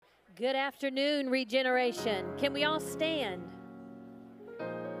Good afternoon, Regeneration. Can we all stand?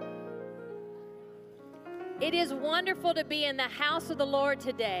 It is wonderful to be in the house of the Lord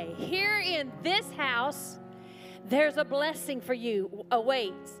today. Here in this house, there's a blessing for you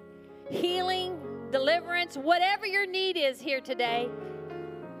awaits. Healing, deliverance, whatever your need is here today,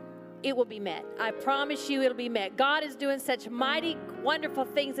 it will be met. I promise you it'll be met. God is doing such mighty, wonderful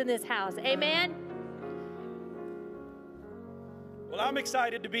things in this house. Amen? Well, I'm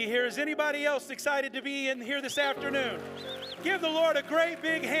excited to be here. Is anybody else excited to be in here this afternoon? Give the Lord a great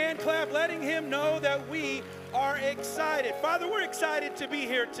big hand clap, letting him know that we are excited. Father, we're excited to be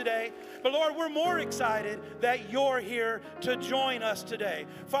here today. But Lord, we're more excited that you're here to join us today.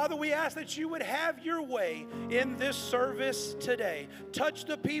 Father, we ask that you would have your way in this service today. Touch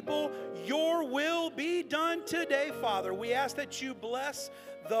the people. Your will be done today, Father. We ask that you bless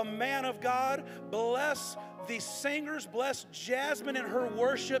the man of God. Bless the singers. Bless Jasmine and her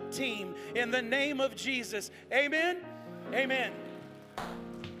worship team in the name of Jesus. Amen. Amen.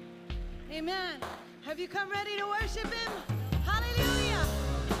 Amen. Have you come ready to worship him? Hallelujah.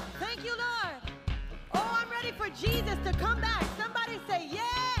 Thank you, Lord. Oh, I'm ready for Jesus to come back. Somebody say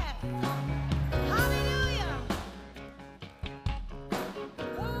yes. Hallelujah.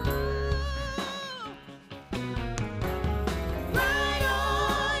 Oh. Right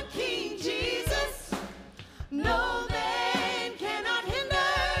on, King Jesus. No man cannot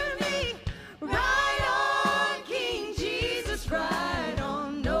hinder me. Right on, King Jesus. Right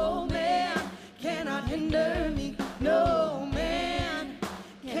on, no man cannot hinder me. No man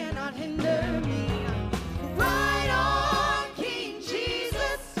cannot hinder me. Right on, King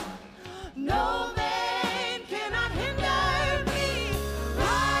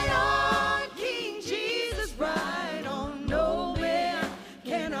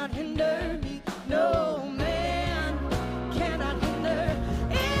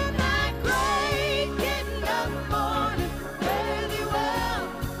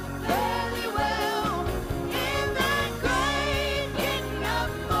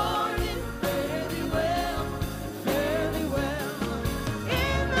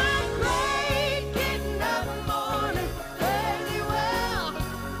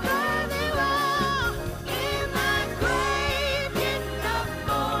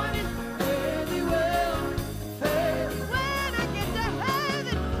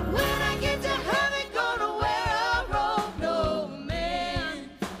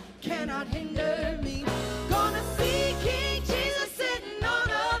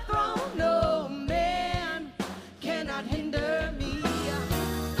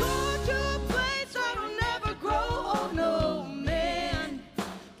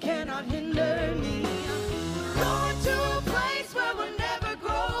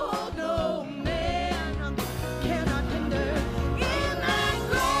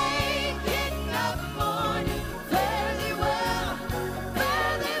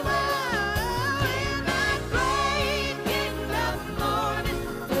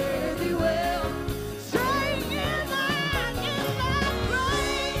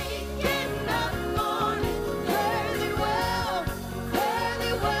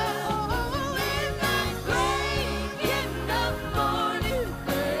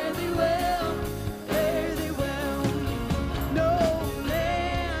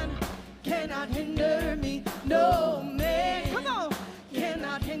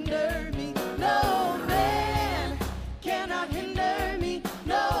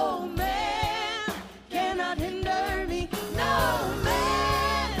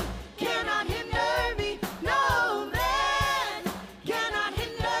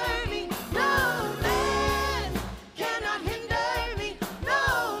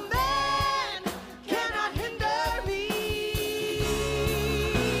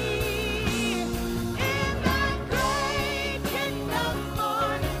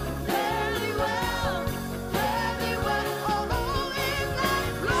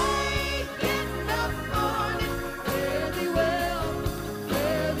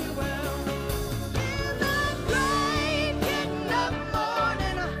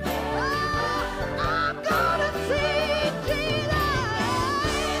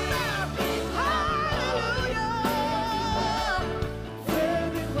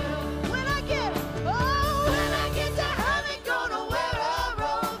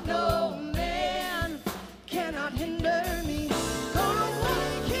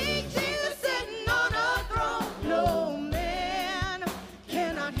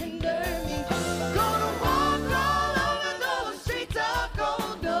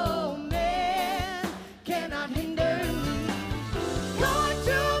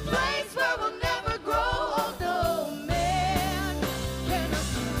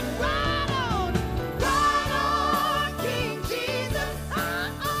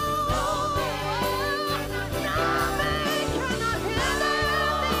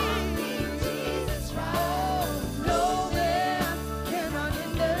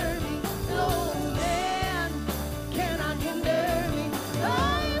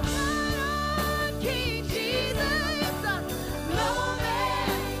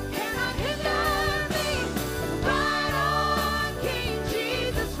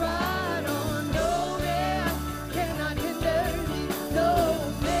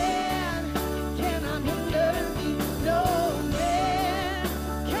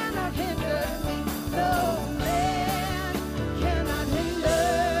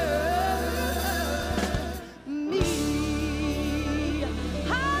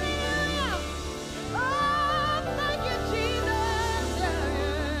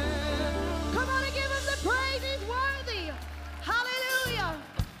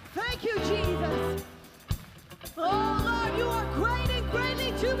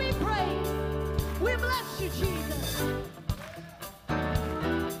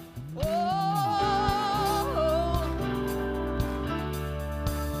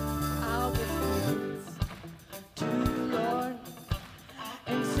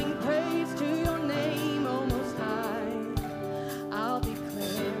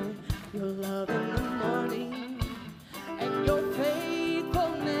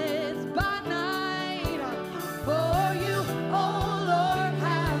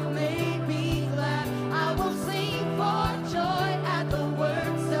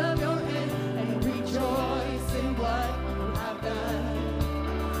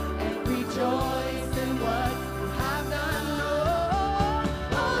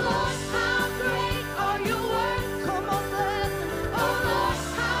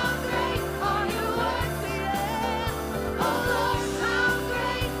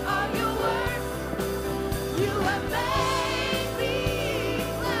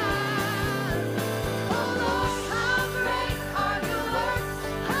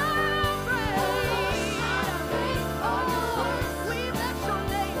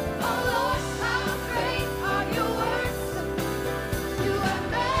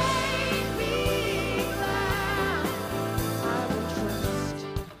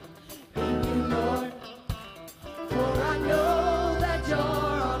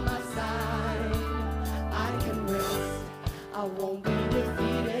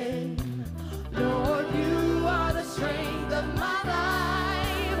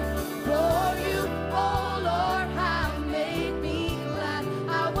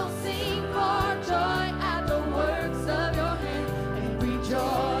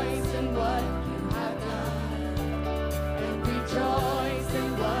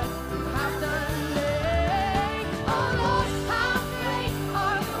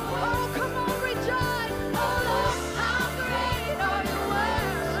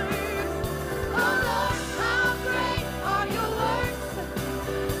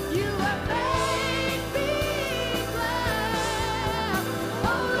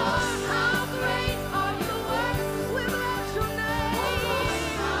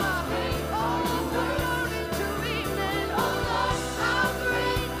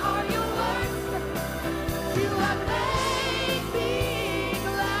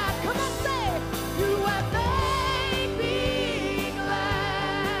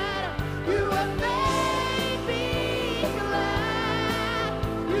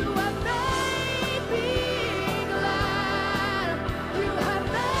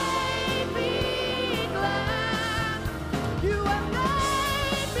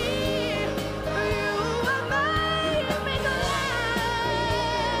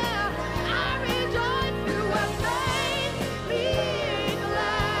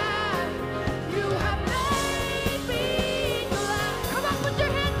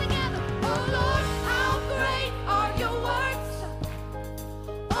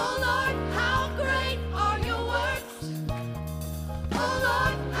Oh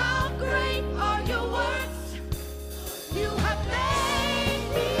Lord, how great are your works. You have made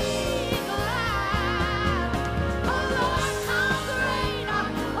me glad. Oh Lord, how great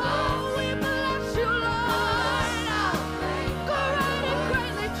oh, we bless you, Lord. Great and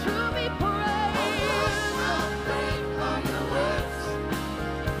greatly to be praised. How great are your works.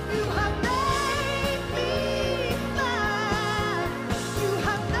 You have made me glad. You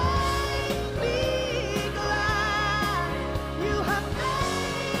have made me glad. You have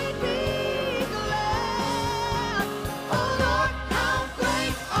made me glad. Oh Lord, how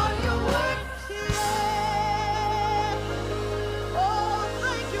great are your works. Yeah. Oh,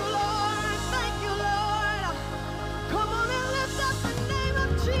 thank you, Lord. Thank you, Lord. Come on and lift up the name of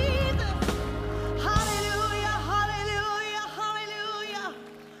Jesus. Hallelujah, hallelujah, hallelujah.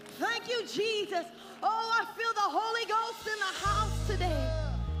 Thank you, Jesus. Oh, I feel the Holy Ghost in the house today.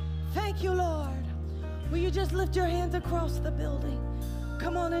 Thank you, Lord. Will you just lift your hands across the building?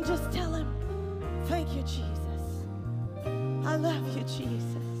 Come on and just tell him, thank you, Jesus. I love you,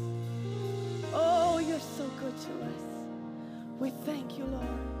 Jesus. Oh, you're so good to us. We thank you,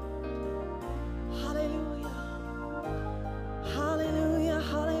 Lord. Hallelujah. Hallelujah,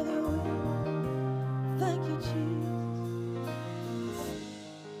 hallelujah. Thank you, Jesus.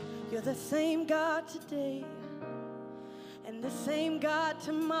 You're the same God today and the same God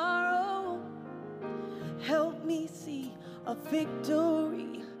tomorrow. Help me see a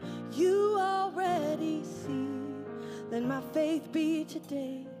victory you already see. Let my faith be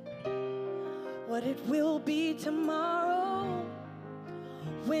today what it will be tomorrow,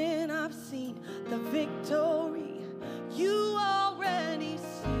 when I've seen the victory you already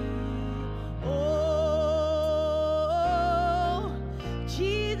see. Oh,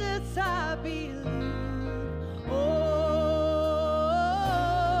 Jesus, I believe.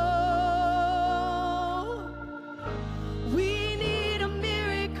 Oh, we need a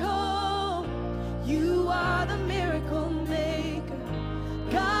miracle. You are the miracle maker,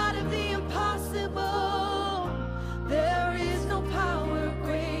 God of the impossible. There is no power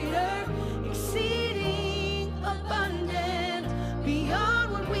greater, exceeding abundant,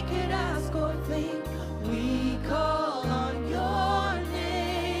 beyond what we could ask or think. We call on your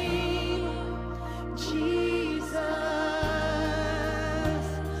name, Jesus.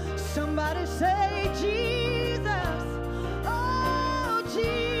 Somebody say Jesus. Oh,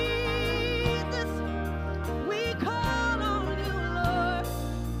 Jesus. We call on you, Lord.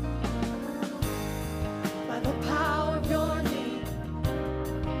 By the power of your name,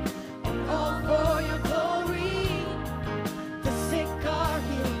 and all for your glory. The sick are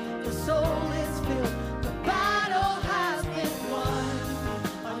healed, the soul is filled, the battle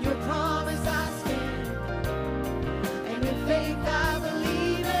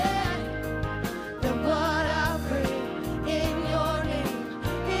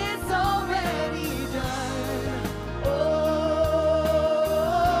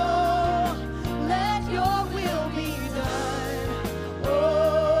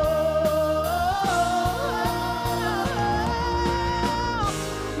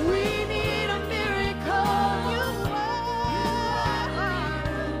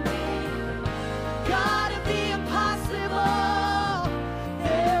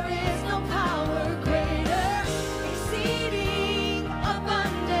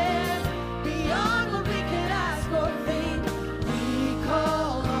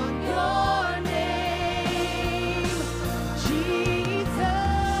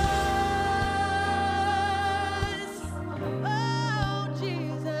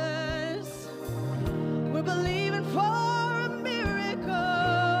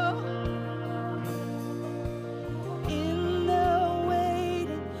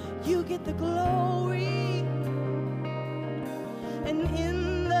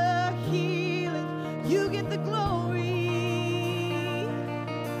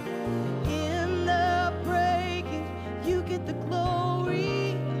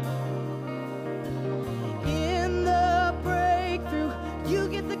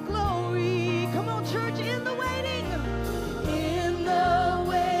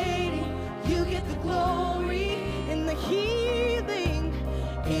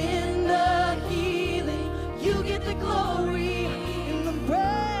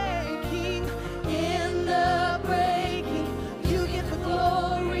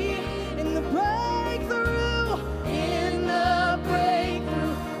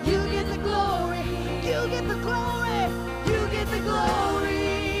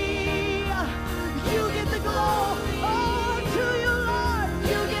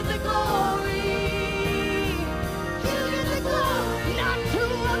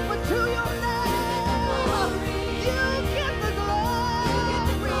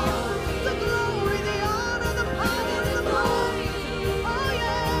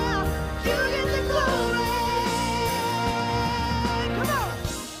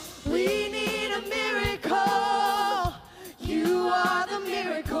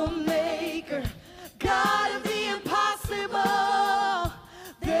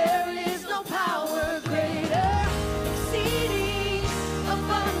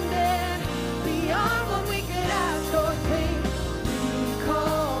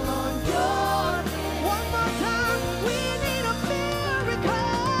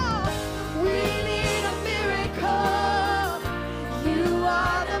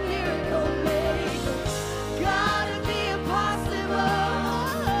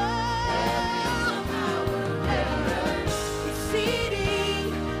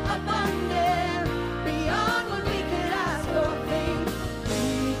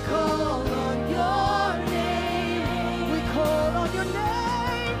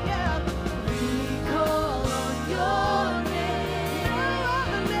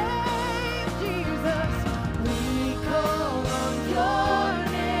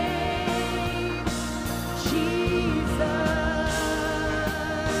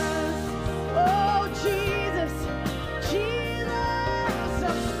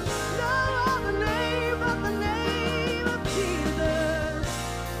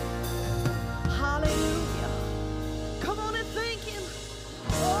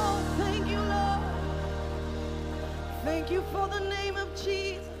Thank you for the name of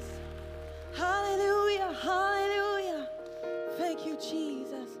Jesus. Hallelujah, hallelujah. Thank you,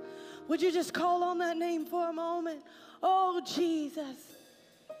 Jesus. Would you just call on that name for a moment? Oh, Jesus,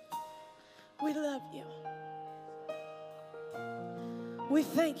 we love you. We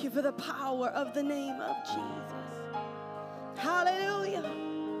thank you for the power of the name of Jesus. Hallelujah.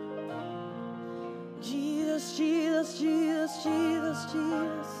 Jesus, Jesus, Jesus, Jesus,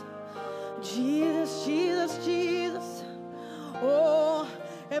 Jesus. Jesus, Jesus, Jesus. Oh,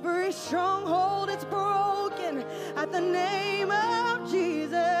 every stronghold is broken at the name of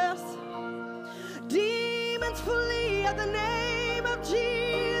Jesus. Demons flee at the name of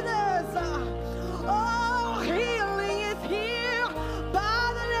Jesus. Oh, healing is here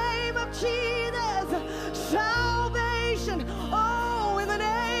by the name of Jesus. Salvation, oh, in the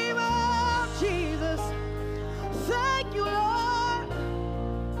name of Jesus. Thank you, Lord.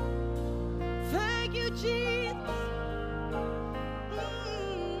 Thank you, Jesus.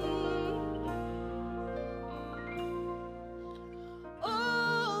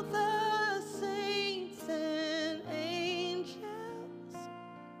 All the saints and angels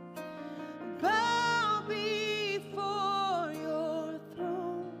bow before your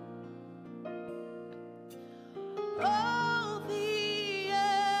throne. All the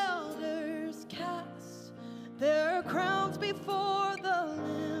elders cast their crowns before the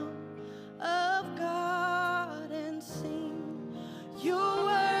Lamb of God and sing, you're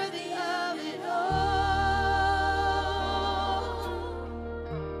worthy of it all.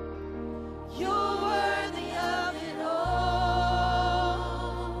 You're worthy of it all.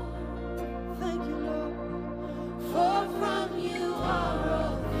 Thank you, Lord. For from you are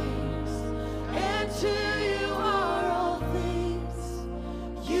all things, and to you are all things.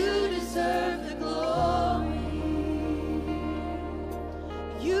 You deserve the glory.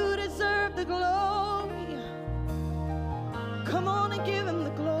 You deserve the glory. Come on and give him the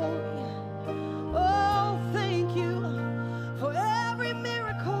glory. Oh, thank you for every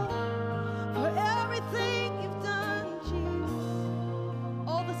miracle, for everything you've done, Jesus.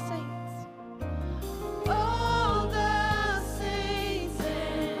 All the saints. All the saints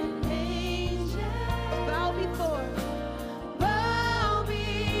and angels bow before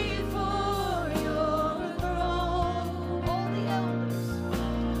your throne.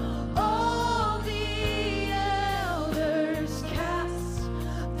 All the elders cast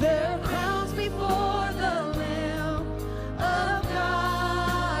their crowns before the Lamb of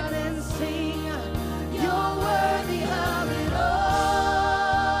God and sing, you're worthy of it all.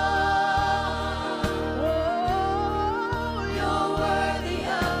 Oh, you're worthy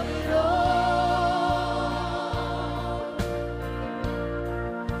of it all.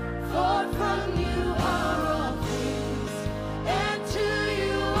 For from you are all things, and to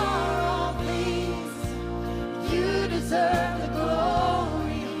you are all things. You deserve the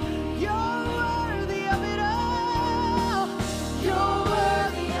glory. You're worthy of it all. You're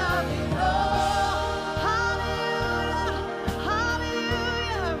worthy of it all. Hallelujah,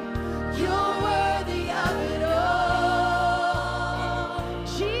 hallelujah. You're worthy of it all.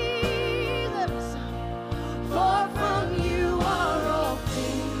 Jesus, for from you are all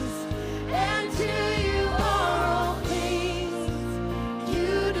things, and to you are all things.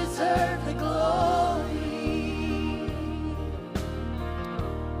 You deserve the glory.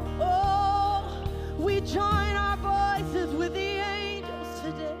 Oh, we join our voices with the angels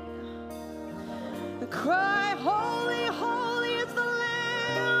today and cry, holy, holy is the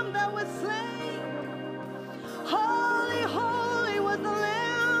Lamb that was slain. Holy, holy was the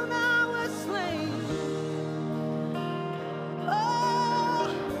Lamb that was slain.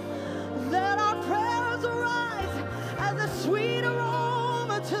 Oh, let our prayers arise as a sweet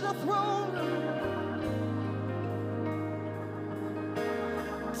aroma to the throne room.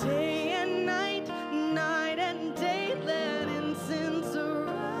 Day and night, night and day, let incense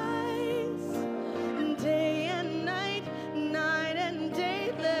arise. Day and night, night and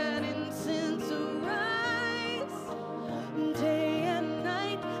day, let incense arise. Day and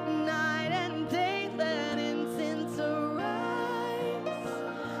night, night and day, let incense arise.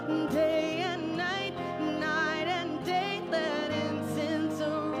 Day and night, night and day, let incense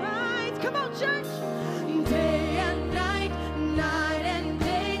arise. Come on, church. Day and night, night and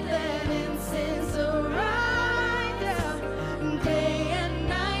day, let incense arise. Yeah. Day and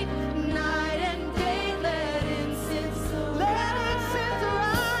night, night and day, let incense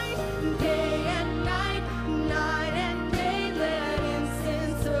arise. Day and night, night and day, let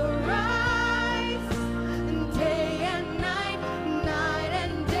incense arise. Day and night, night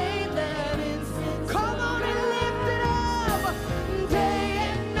and day, let incense. Come on and lift it up. Day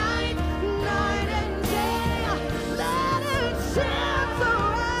and night, night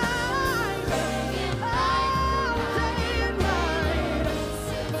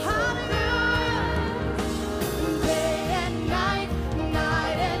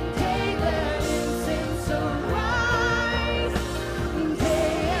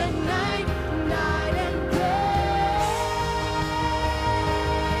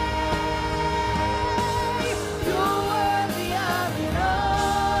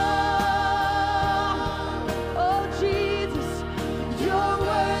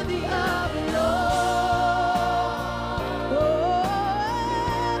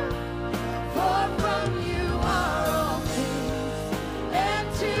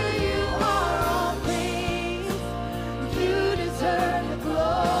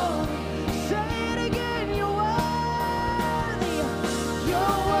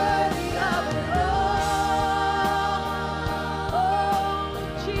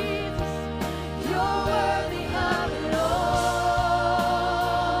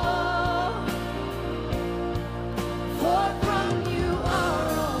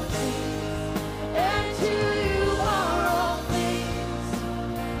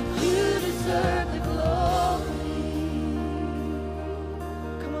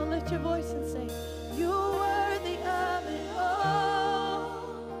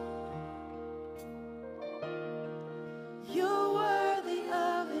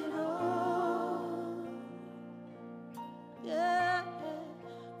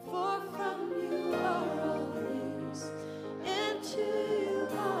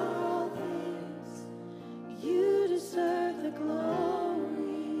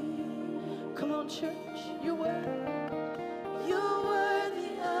Come on, church. You're worthy. You're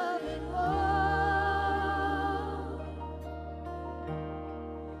worthy of it all.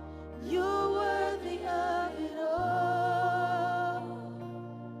 You're worthy of it all.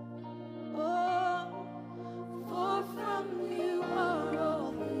 Oh, for from you are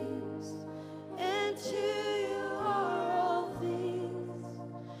all things, and to you are all things.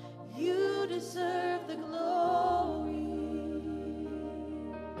 You deserve the glory.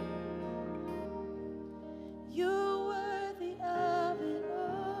 You're worthy of it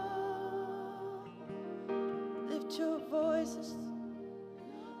all. Lift your voices.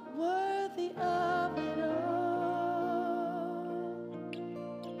 Worthy of it all.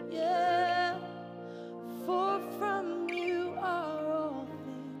 Yeah. For from you are all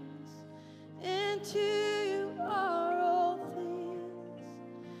things, and to you are all things.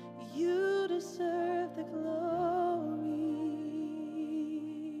 You deserve the glory.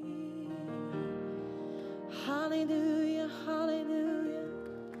 Hallelujah, hallelujah,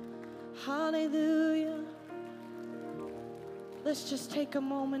 hallelujah. Let's just take a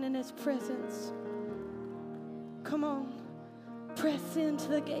moment in His presence. Come on, press into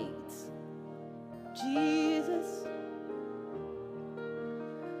the gates. Jesus,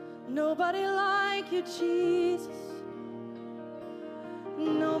 nobody like you, Jesus.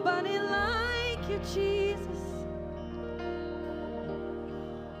 Nobody like you, Jesus.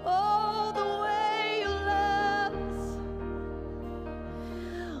 Oh, the way you love us.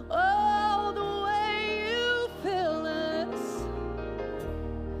 Oh, the way you fill us.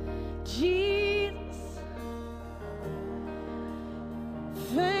 Jesus,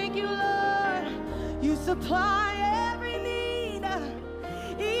 thank you, Lord. You supply every need.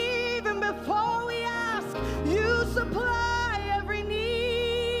 Even before we ask, you supply every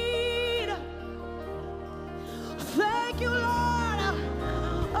need. Thank you, Lord.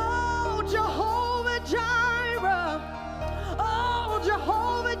 Oh, Jehovah Jireh. Oh,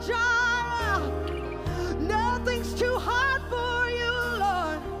 Jehovah Jireh. Nothing's too hard for you,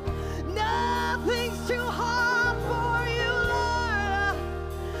 Lord. Nothing's too hard for you, Lord.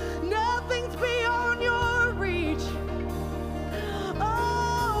 Nothing's beyond your reach.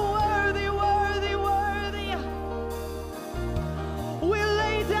 Oh, worthy, worthy, worthy. We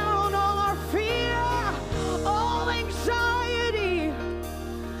lay down all our fear, all anxiety.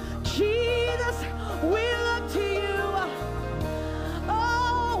 Jesus, we look to you.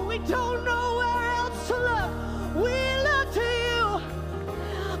 Oh, we don't know where else to look. We look to you.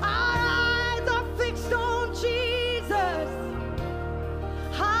 Our eyes are fixed on Jesus.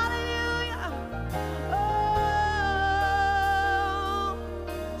 Hallelujah. Oh,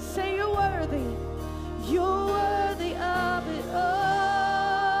 say you're worthy. You're worthy of it all.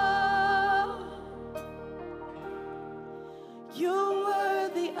 You're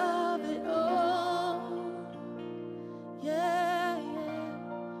worthy of it all. Yeah, yeah.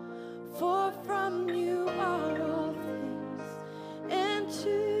 For from you are all things, and to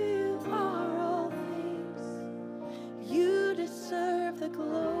you are all things. You deserve the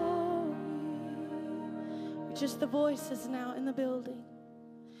glory. Just the voices now in the building.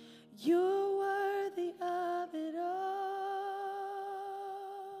 You're worthy of it all.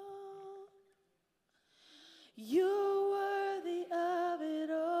 You're worthy of it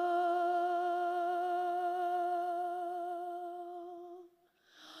all.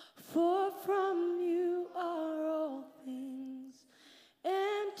 For from you are all things,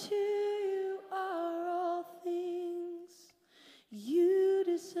 and to you are all things. You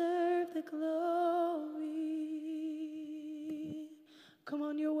deserve the glory. Come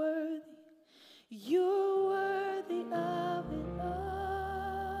on, you're worthy. You're worthy of it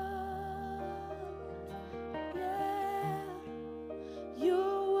all. Yeah.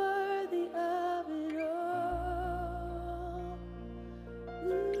 You're worthy of it all.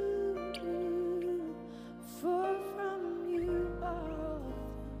 Ooh. For from you are all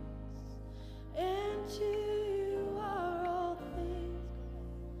things, and to you are all things.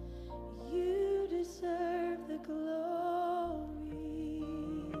 You deserve the glory.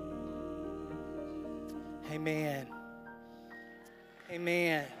 Amen.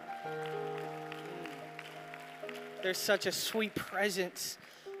 Amen. There's such a sweet presence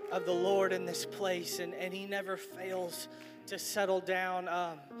of the Lord in this place, and He never fails to settle down,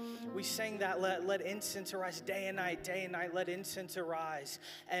 we sang that let incense arise day and night, let incense arise.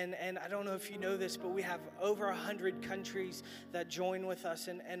 And I don't know if you know this, but we have over 100 countries that join with us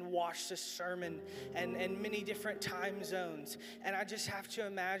and watch this sermon, and many different time zones. And I just have to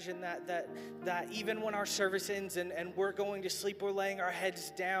imagine that even when our service ends and we're going to sleep, we're laying our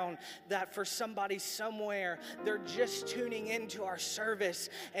heads down, that for somebody somewhere, they're just tuning into our service,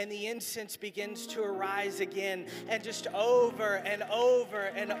 and the incense begins to arise again, and just over and over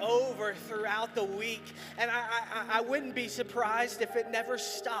and over throughout the week. And I wouldn't be surprised if it never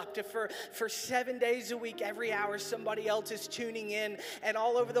stopped, if for 7 days a week, every hour, somebody else is tuning in, and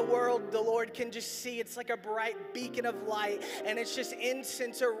all over the world, the Lord can just see it's like a bright beacon of light, and it's just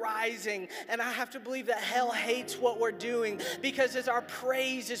incense arising. And I have to believe that hell hates what we're doing, because as our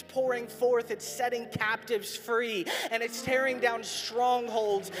praise is pouring forth, it's setting captives free, and it's tearing down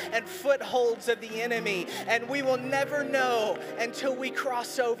strongholds and footholds of the enemy. And we will never know until we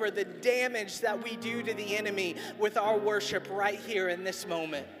cross over the damage that we do to the enemy with our worship right here in this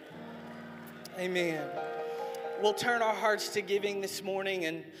moment. Amen. We'll turn our hearts to giving this morning,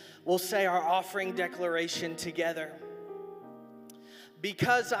 and we'll say our offering declaration together.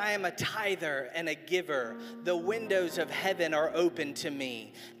 Because I am a tither and a giver, the windows of heaven are open to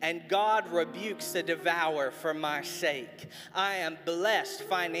me, and God rebukes the devourer for my sake. I am blessed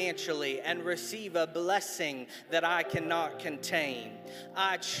financially and receive a blessing that I cannot contain.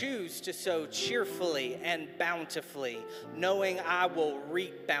 I choose to sow cheerfully and bountifully, knowing I will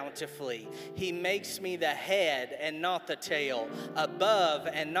reap bountifully. He makes me the head and not the tail, above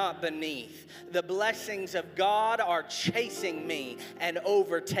and not beneath. The blessings of God are chasing me and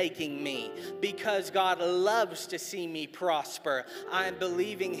overtaking me. Because God loves to see me prosper, I am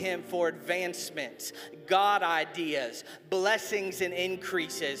believing Him for advancements, God ideas, blessings and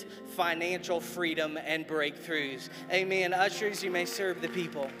increases, financial freedom and breakthroughs. Amen. Ushers, you may serve the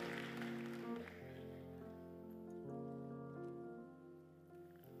people.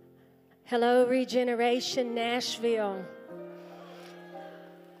 Hello, Regeneration, Nashville.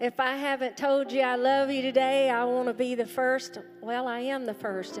 If I haven't told you I love you today, I want to be the first. Well, I am the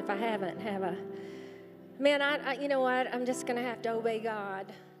first if I haven't, have I? Man, you know what? I'm just going to have to obey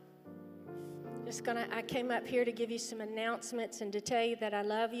God. I came up here to give you some announcements and to tell you that I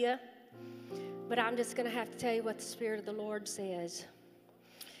love you. But I'm just going to have to tell you what the Spirit of the Lord says.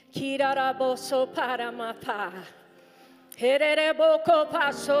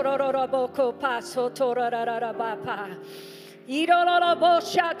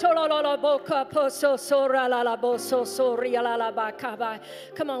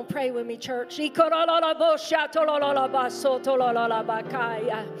 Come on, pray with me, church.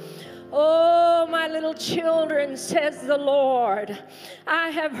 Oh, my little children, says the Lord, I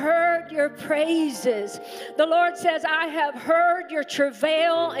have heard your praises. The Lord says, I have heard your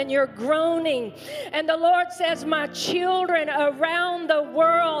travail and your groaning. And the Lord says, my children around the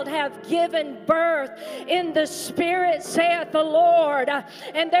world have given birth in the Spirit, saith the Lord.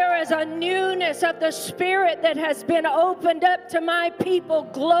 And there is a newness of the Spirit that has been opened up to my people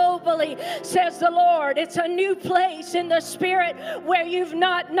globally, says the Lord. It's a new place in the Spirit where you've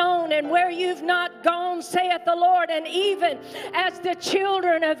not known and where you've not gone, saith the Lord. And even as the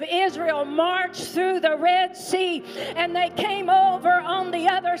children of Israel marched through the Red Sea and they came over on the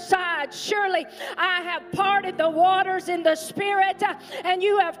other side, surely I have parted the waters in the Spirit, and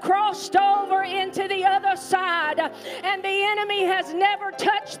you have crossed over into the other side. And the enemy has never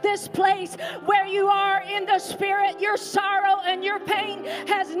touched this place where you are in the Spirit. Your sorrow and your pain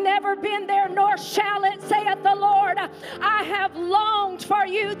has never been there, nor shall it, saith the Lord. I have longed for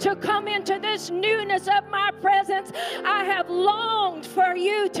you to come into this newness of my presence. I have longed for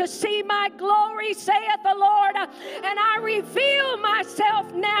you to see my glory, saith the Lord. And I reveal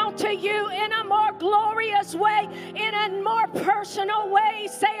myself now to you in a more glorious way, in a more personal way,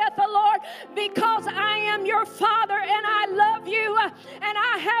 saith the Lord, because I am your Father and I love you. And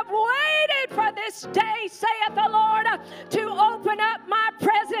I have waited for this day, saith the Lord, to open up my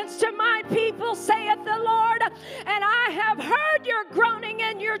presence to my people, saith the Lord. And I have heard your groaning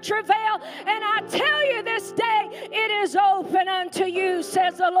and your travail, and I tell you this day, it is open unto you,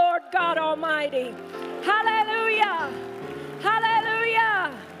 says the Lord God Almighty. Hallelujah.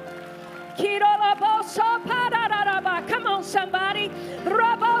 Hallelujah. Come on, somebody.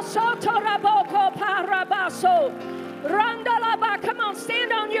 Come on,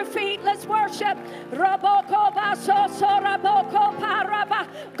 stand on your feet. Let's worship.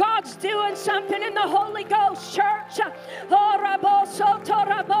 God's doing something in the Holy Ghost, church.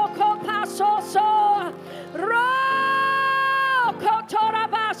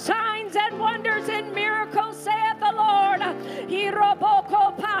 Signs and wonders and miracles, saith the Lord.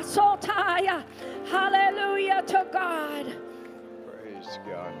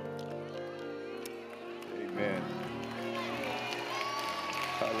 God. Amen.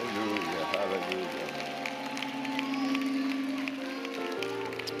 Hallelujah. Hallelujah.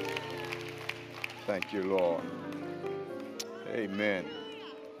 Thank you, Lord. Amen.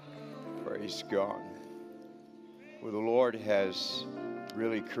 Praise God. Well, the Lord has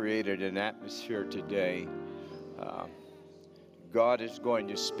really created an atmosphere today. God is going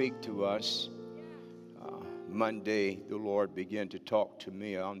to speak to us. Monday, the Lord began to talk to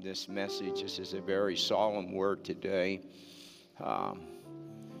me on this message. This is a very solemn word today. I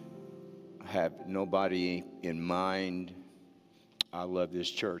have nobody in mind. I love this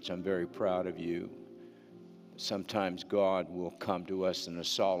church. I'm very proud of you. Sometimes God will come to us in a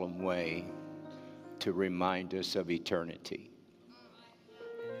solemn way to remind us of eternity.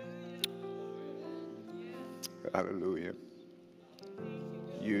 Hallelujah.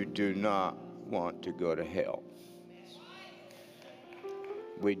 You do not want to go to hell.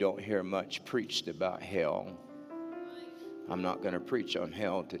 We don't hear much preached about hell. I'm not going to preach on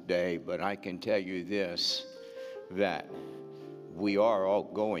hell today, but I can tell you this, that we are all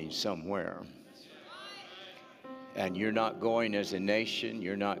going somewhere. And you're not going as a nation.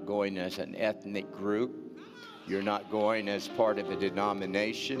 You're not going as an ethnic group. You're not going as part of a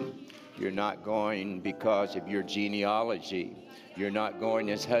denomination. You're not going because of your genealogy. You're not going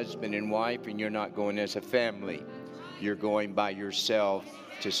as husband and wife, and you're not going as a family. You're going by yourself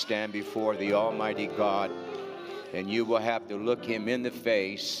to stand before the Almighty God, and you will have to look Him in the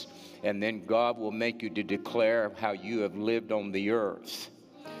face, and then God will make you to declare how you have lived on the earth.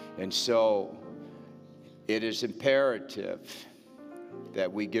 And so it is imperative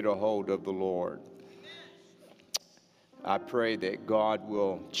that we get a hold of the Lord. I pray that God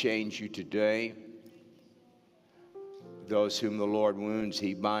will change you today. Those whom the Lord wounds,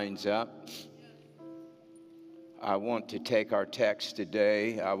 He binds up. I want to take our text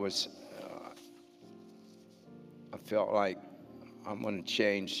today. I felt like I'm going to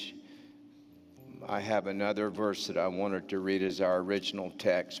change. I have another verse that I wanted to read as our original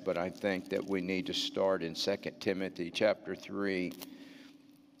text, but I think that we need to start in 2 Timothy chapter 3.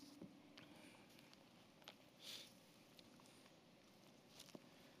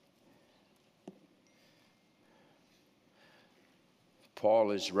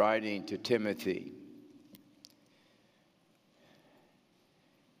 Paul is writing to Timothy,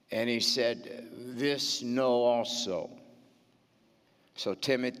 and he said, "This know also." So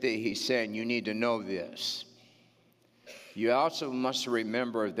Timothy, he's saying, you need to know this. You also must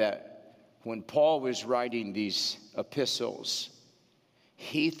remember that when Paul was writing these epistles,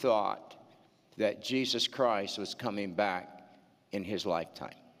 he thought that Jesus Christ was coming back in his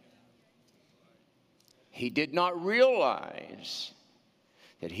lifetime. He did not realize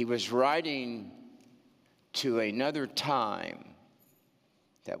that he was writing to another time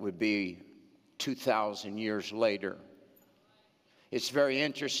that would be 2,000 years later. It's very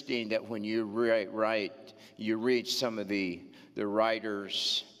interesting that when you you read some of the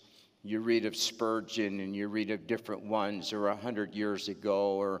writers, you read of Spurgeon and you read of different ones, or 100 years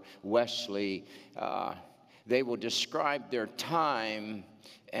ago, or Wesley, they will describe their time,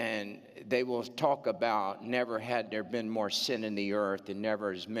 and they will talk about never had there been more sin in the earth, and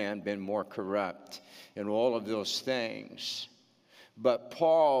never has man been more corrupt, and all of those things. But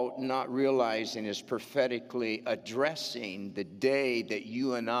Paul, not realizing, is prophetically addressing the day that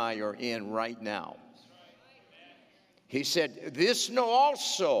you and I are in right now. He said, "This know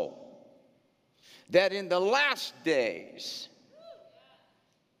also, that in the last days,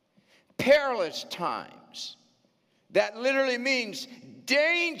 perilous times," that literally means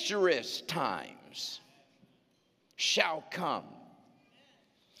dangerous times, "shall come.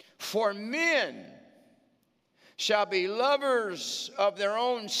 For men shall be lovers of their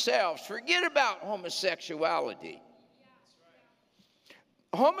own selves." Forget about homosexuality.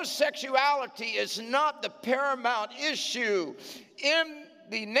 Homosexuality is not the paramount issue in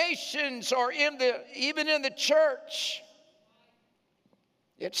the nations or even in the church.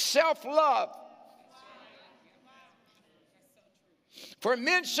 It's self-love. For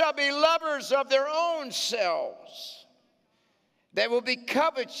men shall be lovers of their own selves. They will be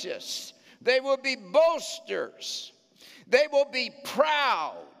covetous. They will be boasters. They will be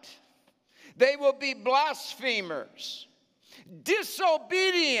proud. They will be blasphemers,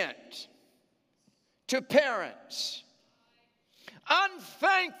 disobedient to parents,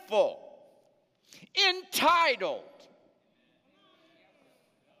 unthankful, entitled,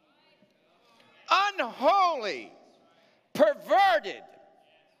 unholy, perverted,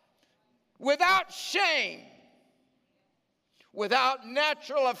 without shame, without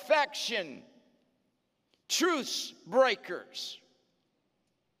natural affection, truce breakers,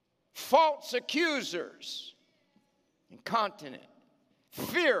 false accusers, incontinent,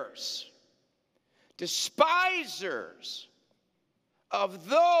 fierce, despisers of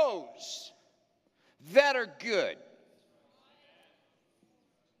those that are good,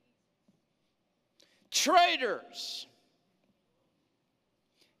 traitors,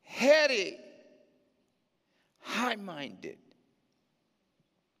 heady, high-minded.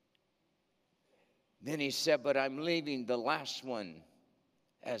 Then he said, but I'm leaving the last one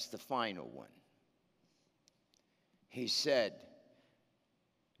as the final one. He said,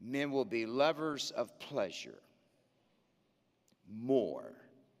 men will be lovers of pleasure more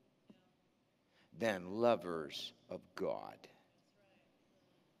than lovers of God.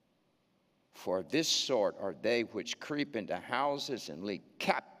 For this sort are they which creep into houses and lead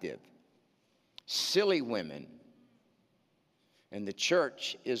captive silly women, and the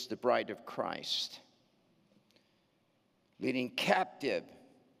church is the bride of Christ. Leading captive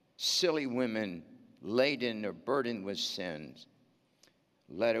silly women laden or burdened with sins,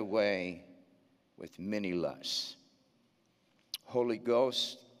 led away with many lusts. Holy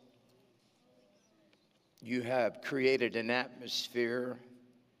Ghost, you have created an atmosphere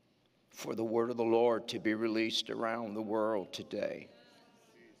for the word of the Lord to be released around the world today.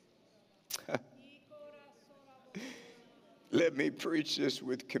 Let me preach this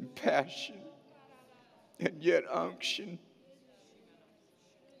with compassion and yet unction.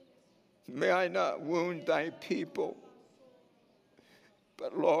 May I not wound thy people,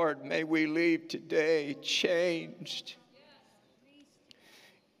 but Lord, may we leave today changed,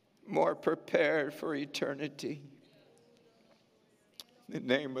 more prepared for eternity. In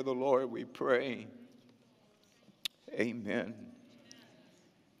the name of the Lord we pray. Amen.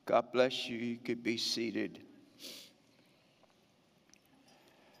 God bless you. You could be seated.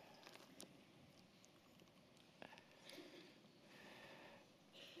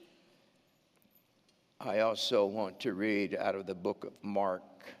 I also want to read out of the book of Mark,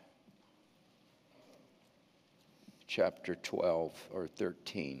 chapter 12 or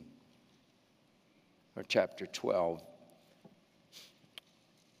 13, or chapter 12,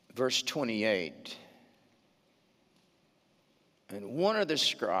 verse 28. And one of the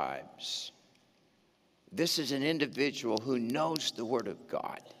scribes, this is an individual who knows the Word of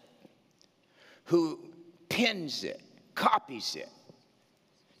God, who pens it, copies it,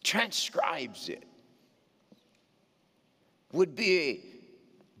 transcribes it, would be a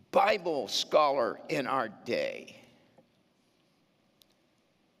Bible scholar in our day.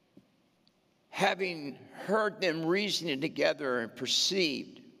 Having heard them reasoning together and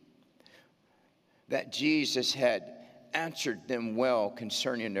perceived that Jesus had answered them well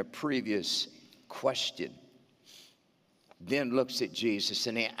concerning a previous question, then looks at Jesus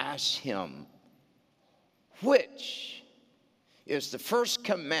and he asks him, which is the first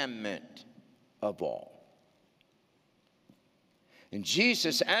commandment of all? And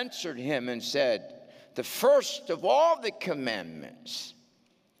Jesus answered him and said, the first of all the commandments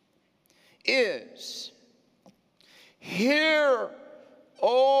is, hear,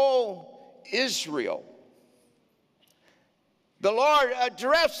 O Israel. The Lord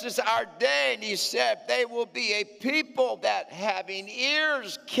addresses our day and he said, they will be a people that having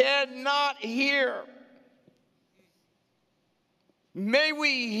ears cannot hear. May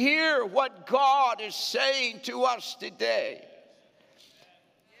we hear what God is saying to us today.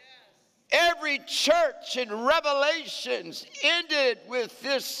 Every church in Revelations ended with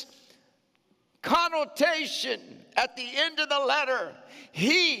this connotation at the end of the letter.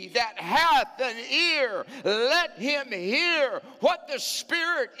 He that hath an ear, let him hear what the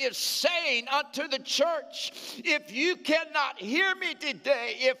Spirit is saying unto the church. If you cannot hear me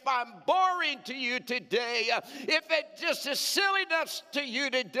today, if I'm boring to you today, if it just is silliness to you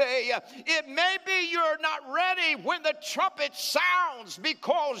today, it may be you're not ready when the trumpet sounds,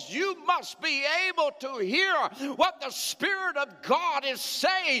 because you must be able to hear what the Spirit of God is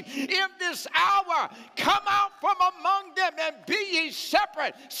saying in this hour. Come out from among them and be ye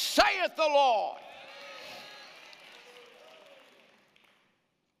separate, saith the Lord.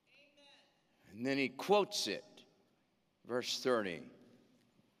 And then he quotes it, verse 30.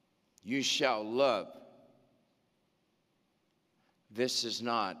 You shall love. This is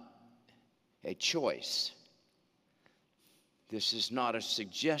not a choice. This is not a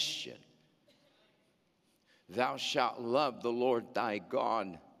suggestion. Thou shalt love the Lord thy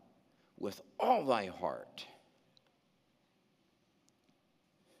God with all thy heart.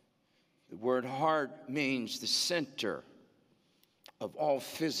 The word heart means the center of all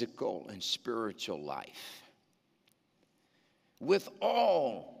physical and spiritual life. With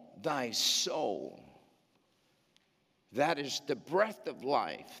all thy soul. That is the breath of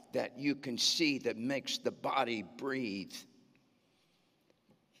life that you can see that makes the body breathe.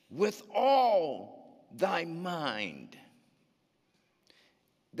 With all thy mind.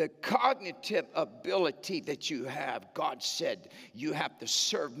 The cognitive ability that you have, God said, you have to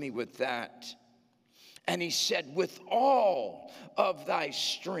serve me with that. And he said, with all of thy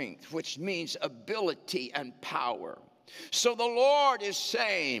strength, which means ability and power. So the Lord is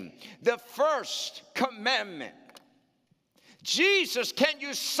saying, the first commandment. Jesus, can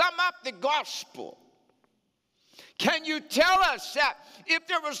you sum up the gospel? Can you tell us that if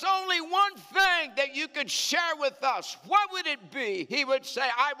there was only one thing that you could share with us, what would it be? He would say,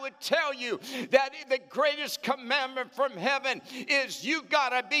 I would tell you that the greatest commandment from heaven is you got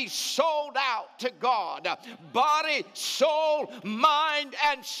to be sold out to God. Body, soul, mind,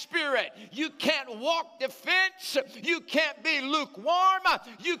 and spirit. You can't walk the fence. You can't be lukewarm.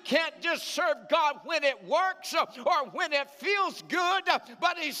 You can't just serve God when it works or when it feels good.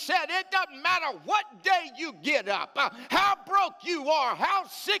 But he said it doesn't matter what day you get up. How broke you are, how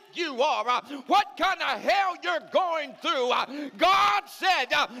sick you are, what kind of hell you're going through. God said,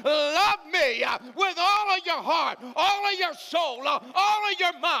 love me with all of your heart, all of your soul, all of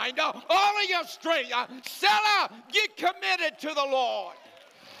your mind, all of your strength. Sell out, get committed to the Lord.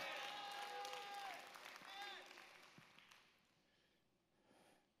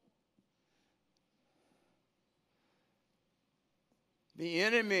 The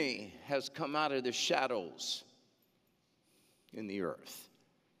enemy has come out of the shadows in the earth.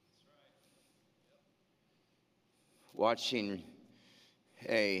 Watching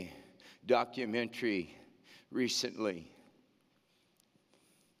a documentary recently,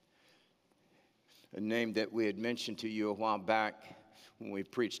 a name that we had mentioned to you a while back when we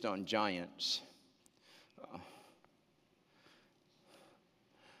preached on giants. I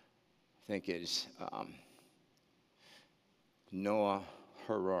think it's Noah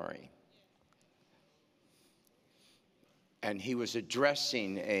Harari. And he was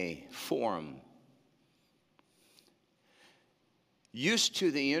addressing a forum. Used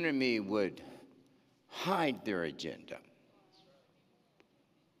to, the enemy would hide their agenda.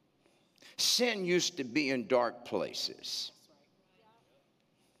 Sin used to be in dark places.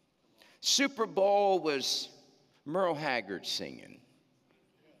 Super Bowl was Merle Haggard singing.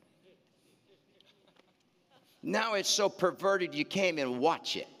 Now it's so perverted you can't even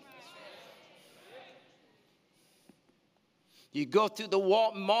watch it. You go through the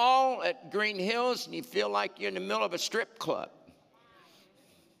mall at Green Hills and you feel like you're in the middle of a strip club.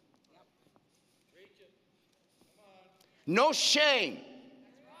 No shame.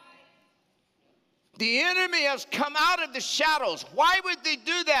 The enemy has come out of the shadows. Why would they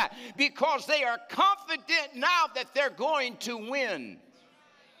do that? Because they are confident now that they're going to win.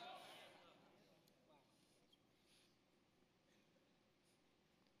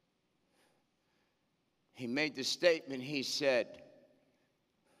 He made the statement, he said,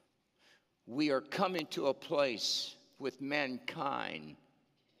 we are coming to a place with mankind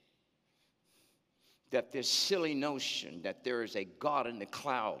that this silly notion that there is a God in the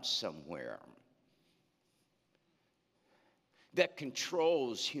clouds somewhere that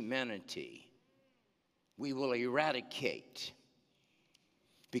controls humanity, we will eradicate,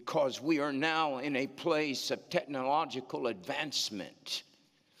 because we are now in a place of technological advancement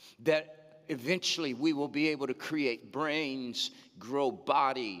that eventually we will be able to create brains, grow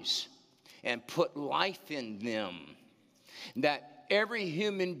bodies, and put life in them. That every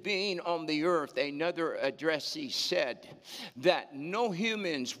human being on the earth, another addressee said, that no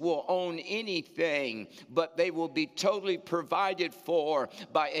humans will own anything, but they will be totally provided for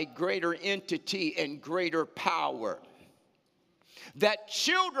by a greater entity and greater power. That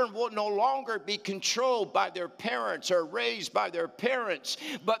children will no longer be controlled by their parents or raised by their parents,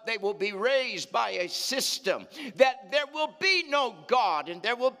 but they will be raised by a system. That there will be no God, and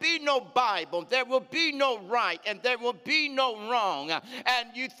there will be no Bible, there will be no right, and there will be no wrong. And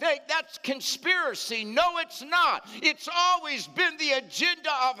you think that's conspiracy. No, it's not. It's always been the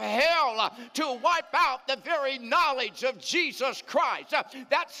agenda of hell to wipe out the very knowledge of Jesus Christ.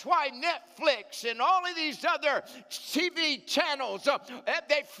 That's why Netflix and all of these other TV channels,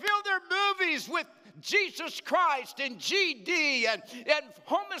 they fill their movies with Jesus Christ and GD and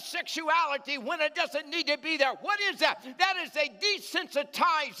homosexuality when it doesn't need to be there. What is that? That is a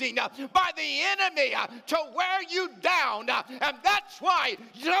desensitizing by the enemy to wear you down. And that's why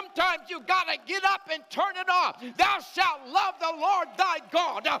sometimes you got to get up and turn it off. Thou shalt love the Lord thy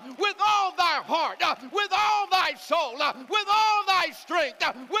God with all thy heart, with all thy soul, with all thy strength,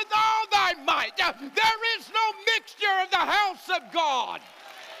 with all thy might. There is no mixture in the house of God.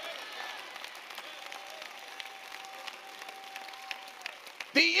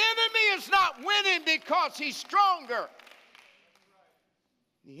 The enemy is not winning because he's stronger.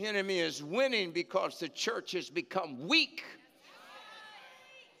 The enemy is winning because the church has become weak.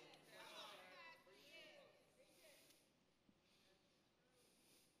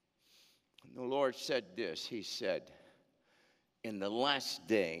 And the Lord said this. He said, in the last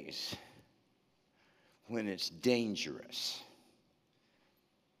days, when it's dangerous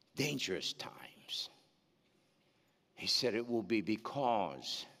times, he said it will be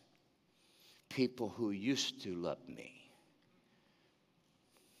because people who used to love me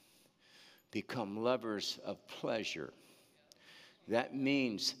become lovers of pleasure. That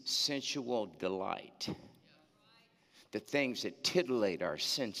means sensual delight. The things that titillate our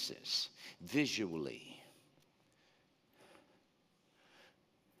senses visually.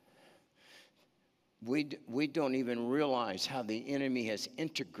 We don't even realize how the enemy has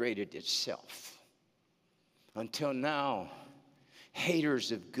integrated itself. Until now,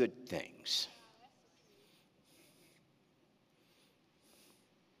 haters of good things.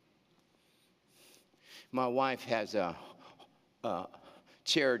 My wife has a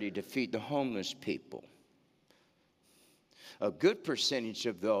charity to feed the homeless people. A good percentage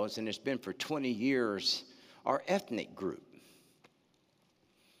of those, and it's been for 20 years, are ethnic group.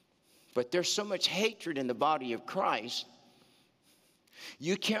 But there's so much hatred in the body of Christ,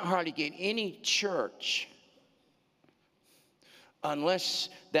 you can't hardly get any church unless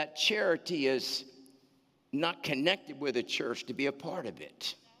that charity is not connected with a church to be a part of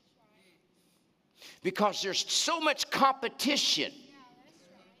it. Because there's so much competition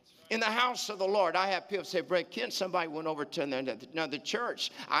in the house of the Lord. I have people say, Brother Ken, somebody went over to another church.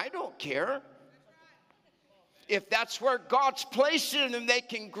 I don't care. If that's where God's placed them, they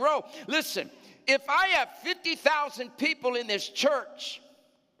can grow. Listen, if I have 50,000 people in this church,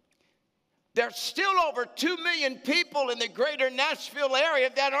 there's still over 2 million people in the greater Nashville area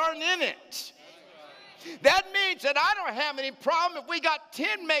that aren't in it. That means that I don't have any problem if we got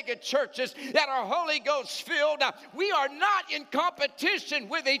 10 mega churches that are Holy Ghost filled. We are not in competition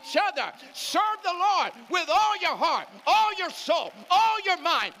with each other. Serve the Lord with all your heart, all your soul, all your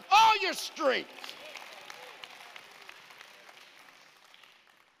mind, all your strength.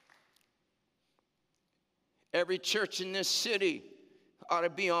 Every church in this city ought to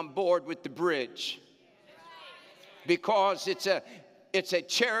be on board with the bridge, because it's a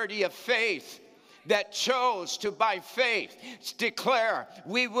charity of faith that chose to, by faith, declare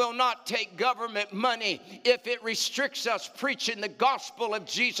we will not take government money if it restricts us preaching the gospel of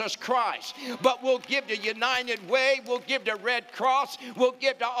Jesus Christ. But we'll give to United Way, we'll give to Red Cross, we'll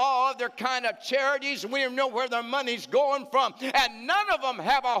give to all other kind of charities. We don't know where their money's going from. And none of them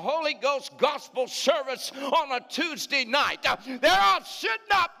have a Holy Ghost gospel service on a Tuesday night. There should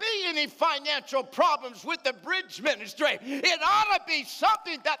not be any financial problems with the bridge ministry. It ought to be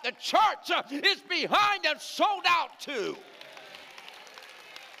something that the church is behind and sold out to.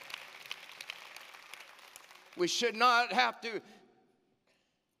 We should not have to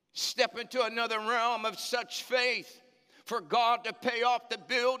step into another realm of such faith for God to pay off the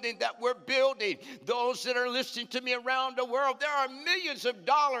building that we're building. Those that are listening to me around the world, there are millions of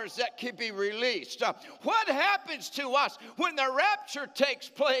dollars that can be released. What happens to us when the rapture takes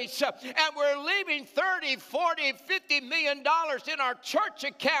place and we're leaving 30, 40, 50 million dollars in our church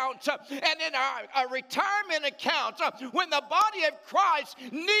accounts and in our retirement accounts, when the body of Christ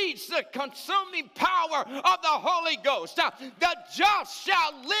needs the consuming power of the Holy Ghost? The just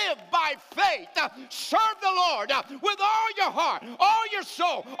shall live by faith. Serve the Lord with all your heart, all your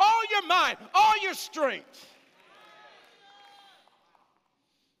soul, all your mind, all your strength.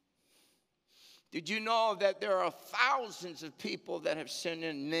 Did you know that there are thousands of people that have sent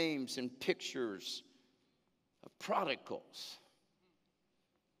in names and pictures of prodigals?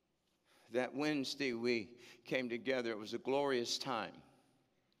 That Wednesday we came together. It was a glorious time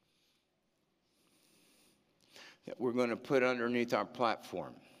that we're going to put underneath our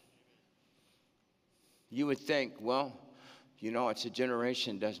platform. You would think, well, you know, it's a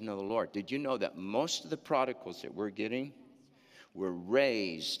generation that doesn't know the Lord. Did you know that most of the prodigals that we're getting were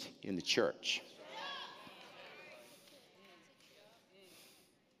raised in the church?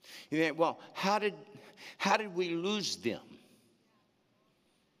 You think, well, how did we lose them?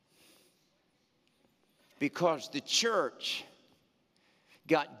 Because the church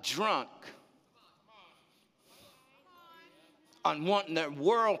got drunk on wanting the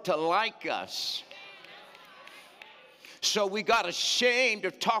world to like us. So we got ashamed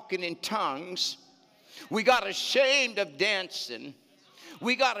of talking in tongues. We got ashamed of dancing.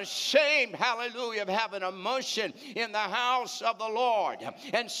 We got ashamed, hallelujah, of having emotion in the house of the Lord.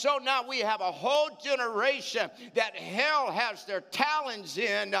 And so now we have a whole generation that hell has their talons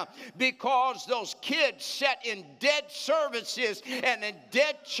in because those kids sat in dead services and in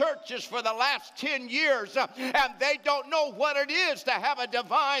dead churches for the last 10 years, and they don't know what it is to have a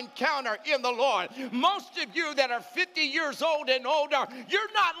divine encounter in the Lord. Most of you that are 50 years old and older,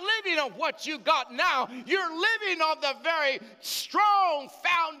 you're not living on what you got now. You're living on the very strong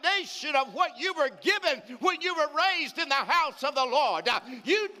foundation of what you were given when you were raised in the house of the Lord.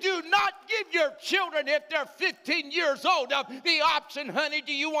 You do not give your children, if they're 15 years old, the option, honey,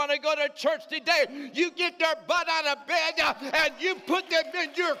 do you want to go to church today? You get their butt out of bed and you put them in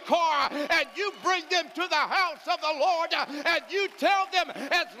your car and you bring them to the house of the Lord and you tell them,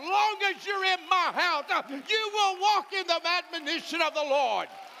 as long as you're in my house, you will walk in the admonition of the Lord.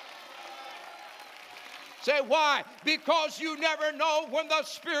 Say, why? Because you never know when the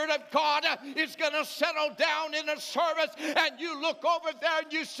Spirit of God is going to settle down in a service, and you look over there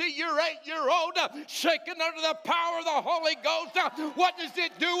and you see your 8-year-old shaking under the power of the Holy Ghost. What does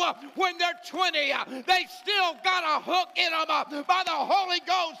it do when they're 20? They still got a hook in them by the Holy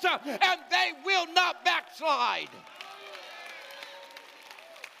Ghost, and they will not backslide.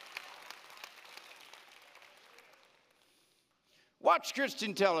 Watch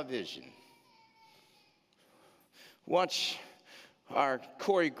Christian television. Watch our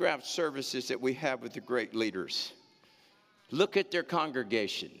choreographed services that we have with the great leaders. Look at their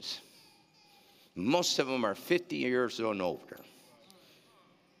congregations. Most of them are 50 years and older.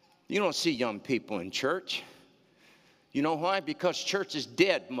 You don't see young people in church. You know why? Because church is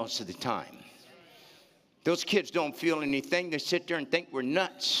dead most of the time. Those kids don't feel anything. They sit there and think we're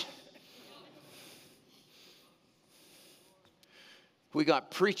nuts. We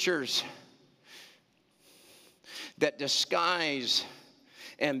got preachers that disguise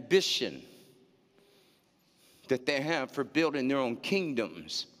ambition that they have for building their own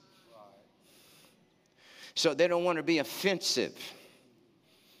kingdoms. So they don't want to be offensive.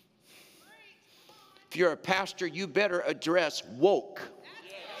 If you're a pastor, you better address woke.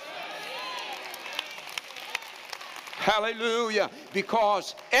 Hallelujah.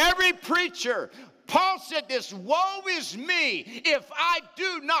 Because every preacher, Paul said this, woe is me if I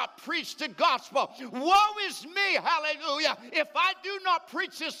do not preach the gospel. Woe is me, hallelujah, if I do not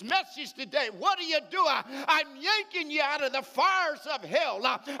preach this message today. What are you doing? I'm yanking you out of the fires of hell.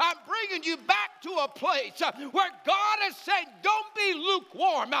 I'm bringing you back to a place where God is saying, don't be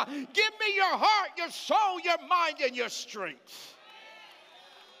lukewarm. Give me your heart, your soul, your mind, and your strength.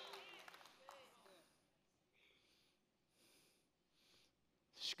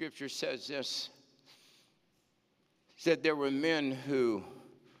 Scripture says this. Said there were men who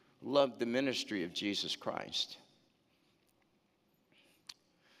loved the ministry of Jesus Christ.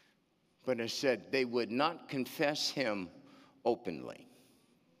 But it said they would not confess him openly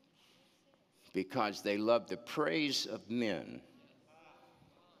because they loved the praise of men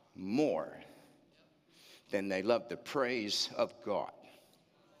more than they loved the praise of God.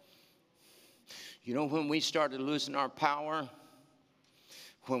 You know when we started losing our power?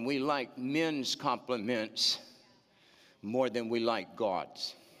 When we liked men's compliments more than we like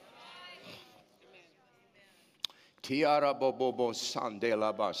God's. Tiara bobobo sande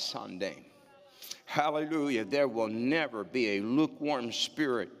laba sande. Hallelujah. There will never be a lukewarm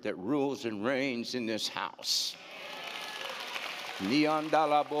spirit that rules and reigns in this house.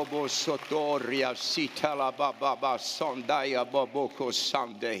 Niandala bobo sotoria sitala baba sondaya boboko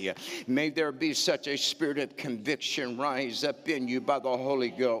sandeya. May there be such a spirit of conviction rise up in you by the Holy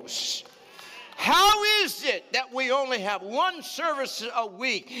Ghost. How is it that we only have one service a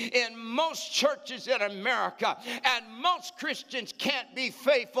week in most churches in America, and most Christians can't be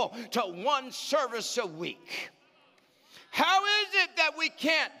faithful to one service a week? How is it that we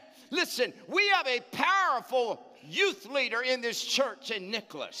can't? Listen, we have a powerful youth leader in this church in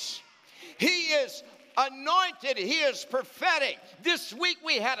Nicholas. He is anointed. He is prophetic. This week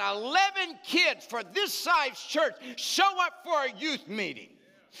we had 11 kids for this size church show up for a youth meeting.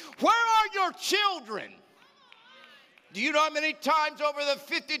 Where are your children? Do you know how many times over the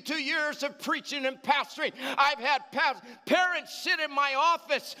 52 years of preaching and pastoring, I've had parents sit in my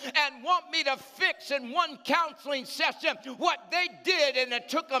office and want me to fix in one counseling session what they did, and it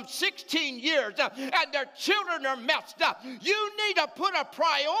took them 16 years, and their children are messed up. You need to put a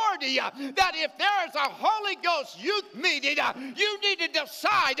priority that if there is a Holy Ghost youth meeting, you need to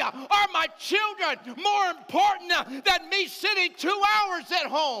decide, are my children more important than me sitting 2 hours at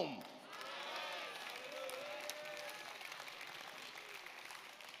home?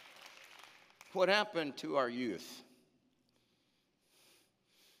 What happened to our youth?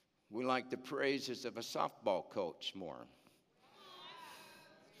 We like the praises of a softball coach more.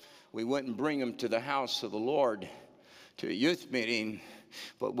 We wouldn't bring them to the house of the Lord to a youth meeting,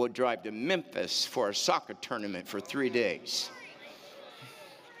 but we'll drive to Memphis for a soccer tournament for 3 days.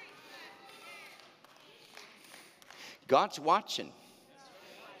 God's watching.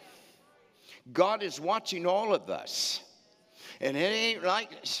 God is watching all of us. And it ain't like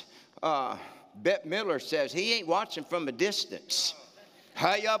Bette Miller says, he ain't watching from a distance.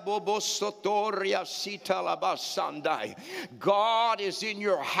 God is in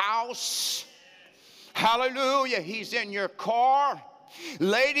your house. Hallelujah. He's in your car.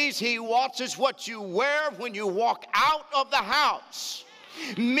 Ladies, he watches what you wear when you walk out of the house.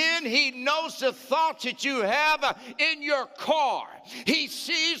 Men, he knows the thoughts that you have in your car. He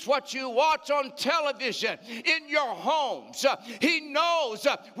sees what you watch on television in your homes. He knows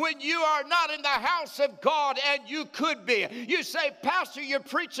when you are not in the house of God, and you could be. You say, Pastor, you're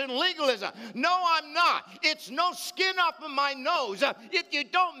preaching legalism. No, I'm not. It's no skin off of my nose if you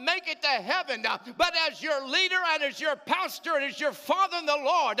don't make it to heaven. But as your leader and as your pastor and as your father in the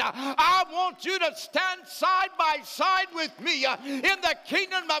Lord, I want you to stand side by side with me in the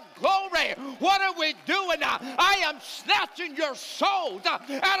kingdom of glory. What are we doing? I am snatching your souls out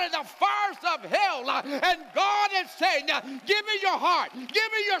of the fires of hell. And God is saying, give me your heart, give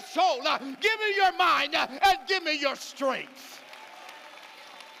me your soul, give me your mind, and give me your strength.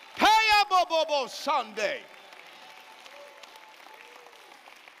 Hey, Sunday.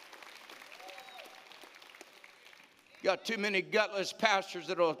 Got too many gutless pastors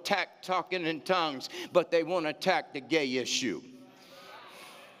that will attack talking in tongues, but they won't attack the gay issue.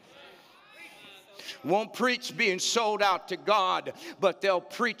 Won't preach being sold out to God, but they'll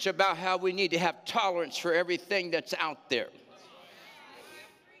preach about how we need to have tolerance for everything that's out there.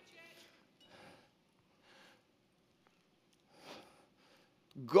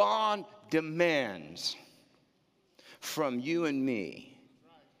 God demands from you and me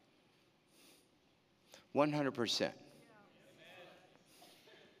 100%.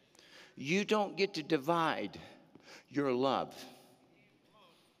 You don't get to divide your love.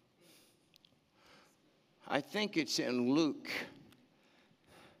 I think it's in Luke.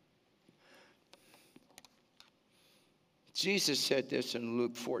 Jesus said this in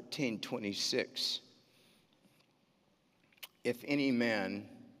Luke 14:26. If any man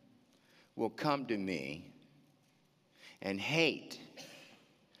will come to me and hate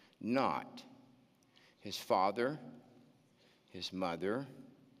not his father, his mother,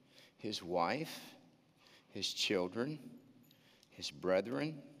 his wife, his children, his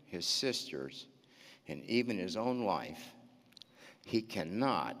brethren, his sisters, and even his own life, he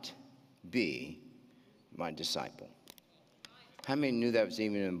cannot be my disciple. How many knew that was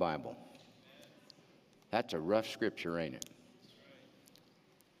even in the Bible? That's a rough scripture, ain't it?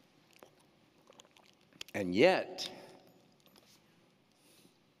 And yet,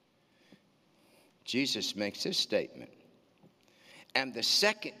 Jesus makes this statement. And the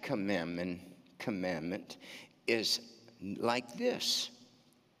second commandment is like this.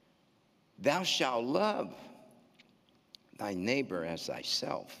 Thou shalt love thy neighbor as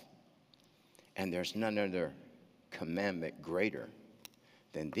thyself. And there's none other commandment greater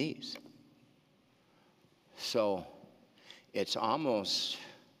than these. So it's almost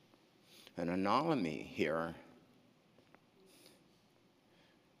an anomaly here.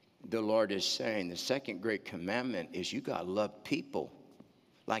 The Lord is saying the second great commandment is you got to love people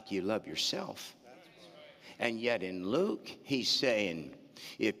like you love yourself. And yet in Luke, he's saying,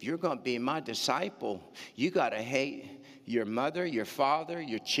 if you're going to be my disciple, you got to hate your mother, your father,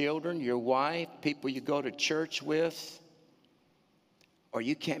 your children, your wife, people you go to church with, or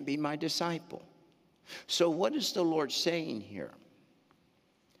you can't be my disciple. So what is the Lord saying here?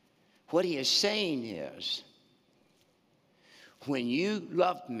 What he is saying is, when you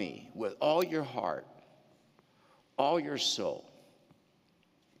love me with all your heart, all your soul,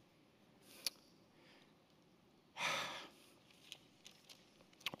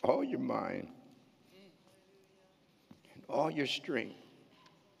 all your mind, and all your strength,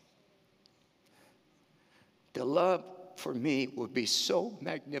 the love for me will be so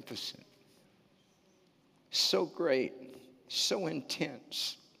magnificent, so great, so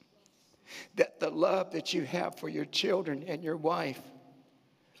intense, that the love that you have for your children and your wife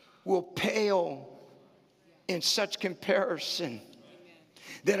will pale in such comparison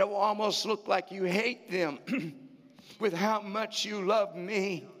that it will almost look like you hate them with how much you love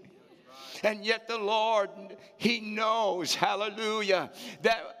me. And yet the Lord, He knows, hallelujah,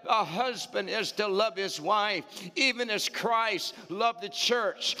 that a husband is to love his wife, even as Christ loved the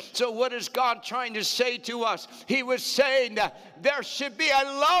church. So what is God trying to say to us? He was saying that there should be a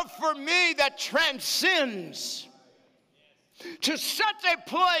love for me that transcends to such a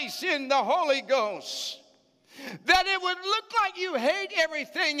place in the Holy Ghost that it would look like you hate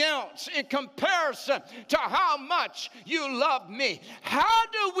everything else in comparison to how much you love me. How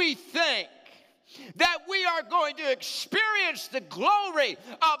do we think that we are going to experience the glory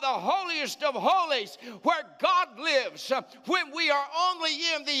of the holiest of holies where God lives when we are only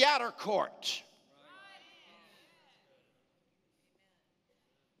in the outer court?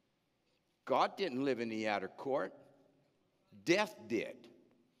 God didn't live in the outer court. Death did.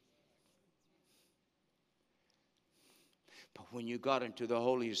 But when you got into the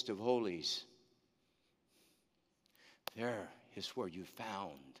holiest of holies, there is where you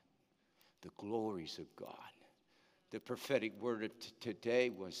found the glories of God. The prophetic word of today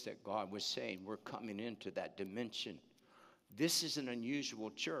was that God was saying we're coming into that dimension. This is an unusual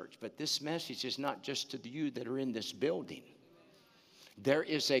church, but this message is not just to you that are in this building.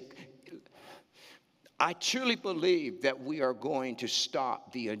 I truly believe that we are going to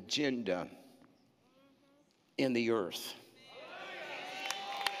stop the agenda in the earth.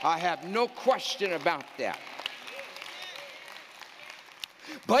 I have no question about that.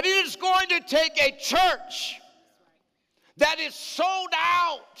 But it is going to take a church that is sold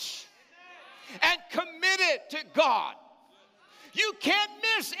out and committed to God. You can't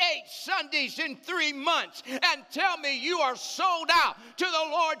miss 8 Sundays in 3 months and tell me you are sold out to the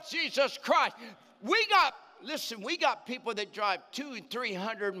Lord Jesus Christ. We got people that drive 200 and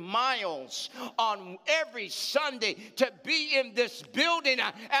 300 miles on every Sunday to be in this building.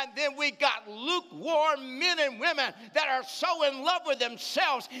 And then we got lukewarm men and women that are so in love with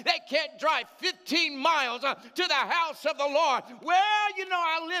themselves, they can't drive 15 miles to the house of the Lord. Well, you know,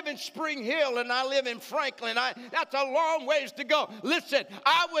 I live in Spring Hill and I live in Franklin. That's a long ways to go. Listen,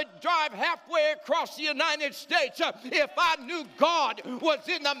 I would drive halfway across the United States if I knew God was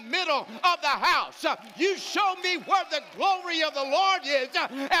in the middle of the house. You show me where the glory of the Lord is,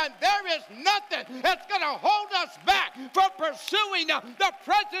 and there is nothing that's going to hold us back from pursuing the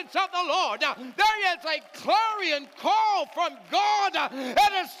presence of the Lord. There is a clarion call from God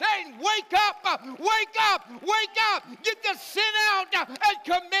that is saying, wake up, wake up, wake up, get the sin out and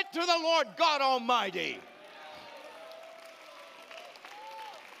commit to the Lord God Almighty.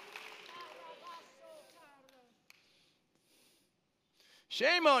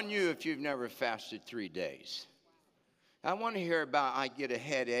 Shame on you if you've never fasted 3 days. I want to hear about I get a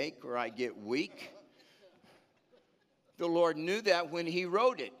headache or I get weak. The Lord knew that when He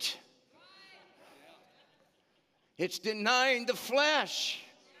wrote it. It's denying the flesh.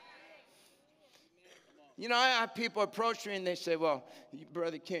 You know, I have people approach me and they say, well,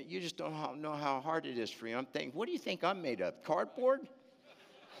 Brother Kent, you just don't know how hard it is for you. I'm thinking, what do you think I'm made of? Cardboard?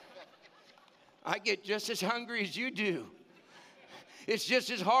 I get just as hungry as you do. It's just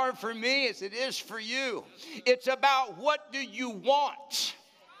as hard for me as it is for you. It's about what do you want.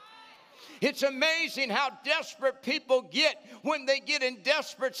 It's amazing how desperate people get when they get in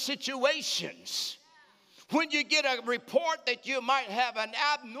desperate situations. When you get a report that you might have an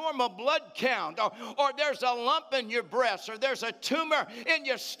abnormal blood count, or there's a lump in your breast, or there's a tumor in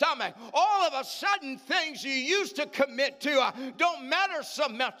your stomach, all of a sudden things you used to commit to don't matter so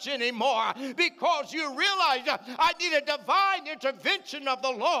much anymore, because you realize I need a divine intervention of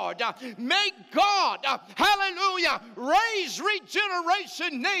the Lord. May God, hallelujah, raise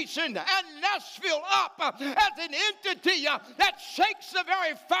Regeneration Nation and Nashville up as an entity that shakes the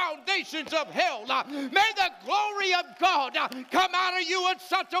very foundations of hell. May the glory of God come out of you in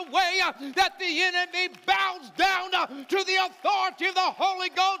such a way that the enemy bows down to the authority of the Holy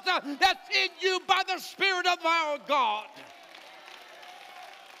Ghost that's in you by the Spirit of our God.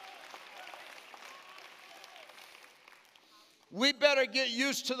 We better get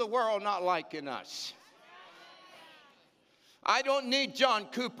used to the world not liking us. I don't need John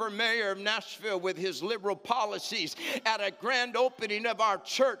Cooper, mayor of Nashville, with his liberal policies at a grand opening of our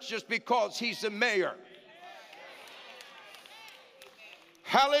church just because he's the mayor.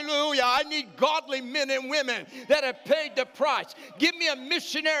 Hallelujah. I need godly men and women that have paid the price. Give me a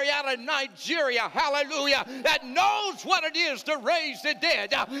missionary out of Nigeria, hallelujah, that knows what it is to raise the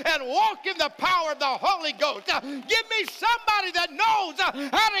dead and walk in the power of the Holy Ghost. Give me somebody that knows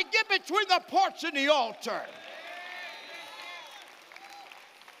how to get between the porch and the altar.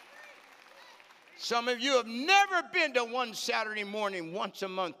 Some of you have never been to one Saturday morning, once a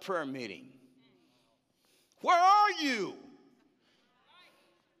month prayer meeting. Where are you?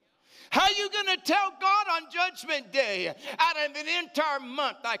 How are you going to tell God on Judgment Day? Out of an entire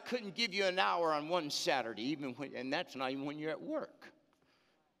month, I couldn't give you an hour on one Saturday, and that's not even when you're at work.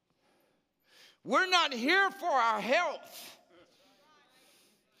 We're not here for our health.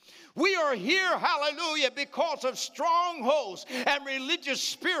 We are here, hallelujah, because of strongholds and religious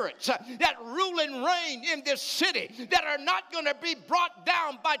spirits that rule and reign in this city that are not going to be brought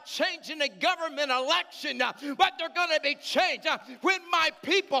down by changing the government election, but they're going to be changed when my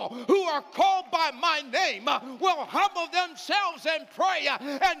people who are called by my name will humble themselves and pray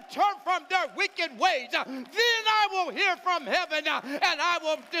and turn from their wicked ways. Then I will hear from heaven and I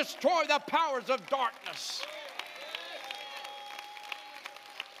will destroy the powers of darkness.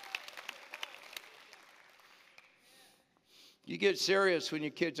 You get serious when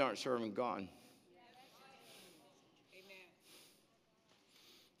your kids aren't serving God.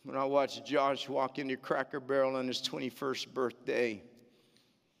 When I watched Josh walk into Cracker Barrel on his 21st birthday,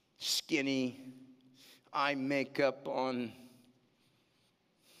 skinny, eye makeup on,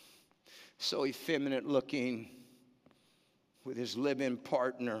 so effeminate looking, with his live-in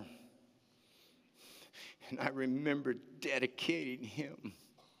partner. And I remember dedicating him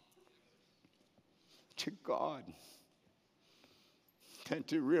to God. And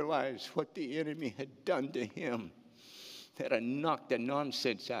to realize what the enemy had done to him, that had knocked the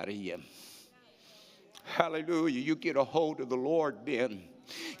nonsense out of you. Hallelujah. You get a hold of the Lord, Ben.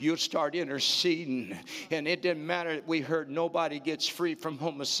 You'll start interceding. And it didn't matter. We heard nobody gets free from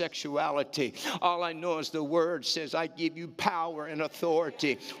homosexuality. All I know is the word says, I give you power and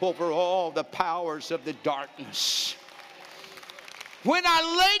authority over all the powers of the darkness. When I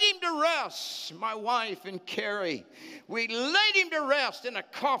laid him to rest, my wife and Carrie, we laid him to rest in a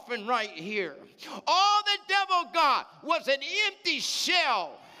coffin right here. All the devil got was an empty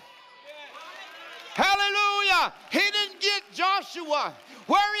shell. Hallelujah. He didn't get Joshua.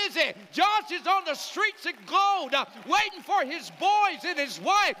 Where is he? Josh is on the streets of gold waiting for his boys and his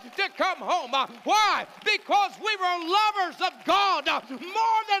wife to come home. Why? Because we were lovers of God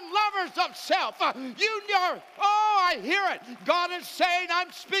more than lovers of self. You know, I hear it. God is saying,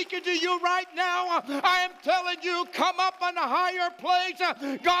 I'm speaking to you right now. I am telling you, come up on a higher place.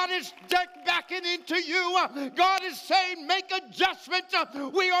 God is backing into you. God is saying, make adjustments.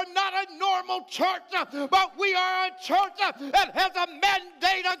 We are not a normal church, but we are a church that has a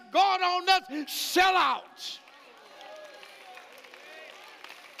mandate of God on us. Sell out.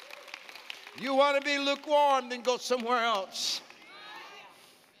 You want to be lukewarm, then go somewhere else.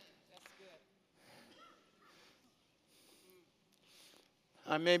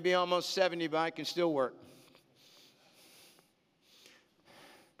 I may be almost 70, but I can still work.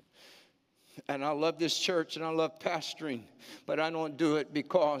 And I love this church and I love pastoring, but I don't do it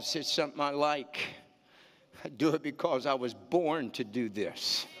because it's something I like. I do it because I was born to do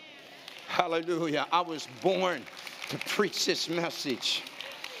this. Hallelujah. I was born to preach this message.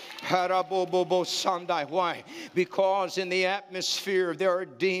 Why? Because in the atmosphere there are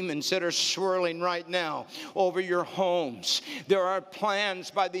demons that are swirling right now over your homes. There are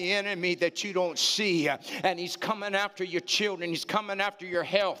plans by the enemy that you don't see, and he's coming after your children. He's coming after your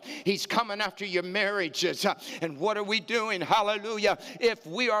health. He's coming after your marriages. And what are we doing? Hallelujah. If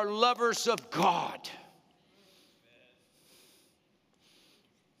we are lovers of God,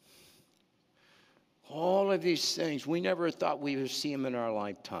 all of these things, we never thought we would see them in our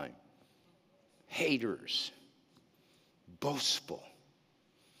lifetime. Haters, boastful,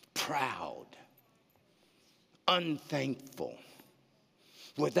 proud, unthankful,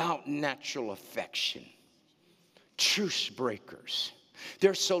 without natural affection, truce breakers.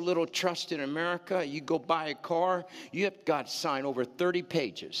 There's so little trust in America. You go buy a car, you have got to sign over 30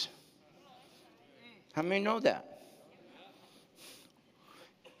 pages. How many know that?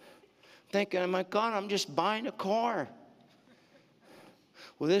 Thinking, oh my God, I'm just buying a car.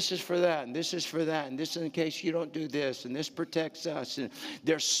 Well, this is for that, and this is for that, and this is in case you don't do this, and this protects us. And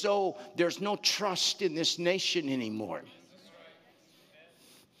there's no trust in this nation anymore.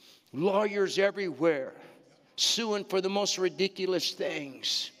 Lawyers everywhere, suing for the most ridiculous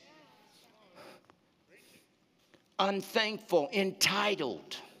things. Unthankful,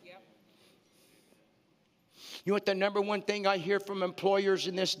 entitled. You know what the number one thing I hear from employers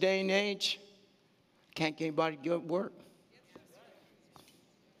in this day and age? Can't get anybody to go to work.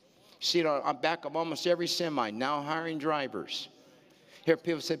 See it on back of almost every semi, now hiring drivers. Hear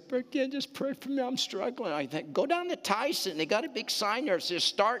people say, Ken, just pray for me, I'm struggling. I think, go down to Tyson. They got a big sign there that says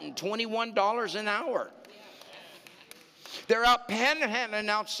starting $21 an hour. They're out panhandling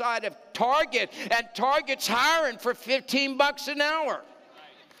outside of Target, and Target's hiring for $15 an hour.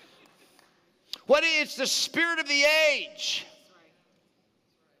 It's the spirit of the age.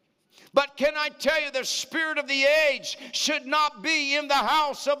 But can I tell you, the spirit of the age should not be in the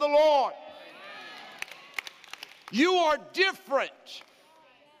house of the Lord. You are different.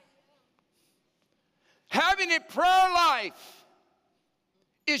 Having a prayer life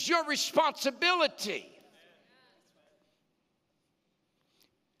is your responsibility.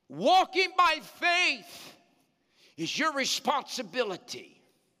 Walking by faith is your responsibility.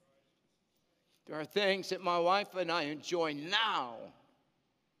 There are things that my wife and I enjoy now,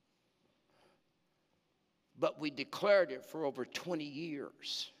 but we declared it for over 20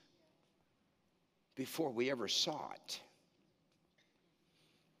 years before we ever saw it.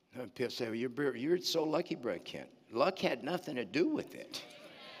 And people say, well, you're so lucky, Brother Kent. Luck had nothing to do with it.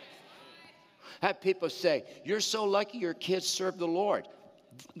 I have people say, you're so lucky your kids serve the Lord.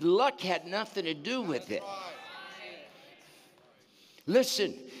 Luck had nothing to do with it.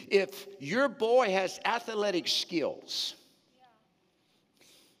 Listen, if your boy has athletic skills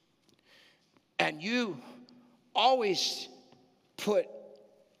and you always put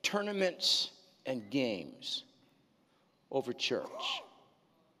tournaments and games over church,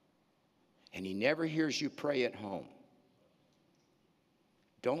 and he never hears you pray at home,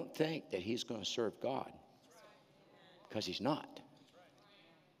 don't think that he's going to serve God, because he's not.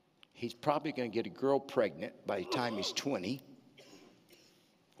 He's probably going to get a girl pregnant by the time he's 20,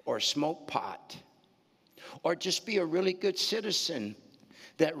 or smoke pot, or just be a really good citizen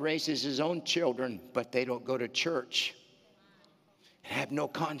that raises his own children, but they don't go to church and have no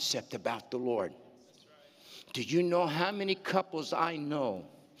concept about the Lord. Do you know how many couples I know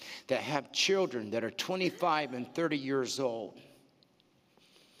that have children that are 25 and 30 years old,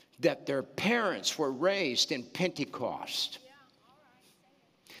 that their parents were raised in Pentecost?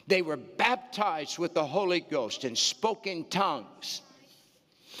 They were baptized with the Holy Ghost and spoke in tongues.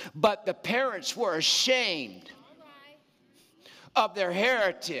 But the parents were ashamed of their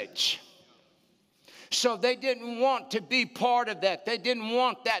heritage. So they didn't want to be part of that. They didn't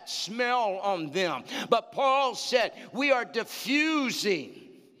want that smell on them. But Paul said, we are diffusing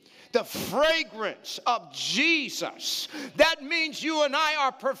the fragrance of Jesus. That means you and I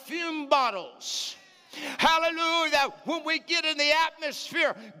are perfume bottles. Hallelujah. That when we get in the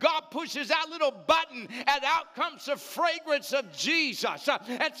atmosphere, God pushes that little button and out comes the fragrance of Jesus.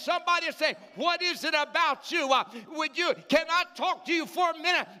 And somebody say, what is it about you? Can I talk to you for a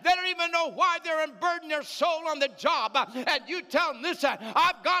minute? They don't even know why they're unburdening their soul on the job. And you tell them, listen,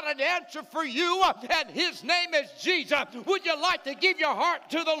 I've got an answer for you, and his name is Jesus. Would you like to give your heart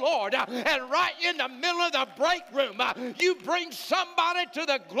to the Lord? And right in the middle of the break room, you bring somebody to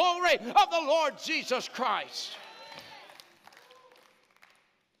the glory of the Lord Jesus Christ.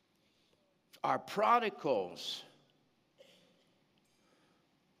 Our prodigals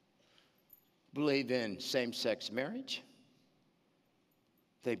believe in same-sex marriage.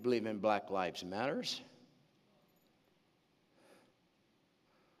 They believe in Black Lives Matters.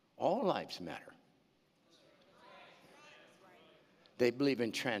 All lives matter. They believe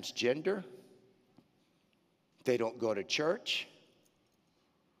in transgender. They don't go to church.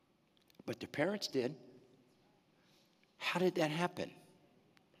 But the parents did. How did that happen?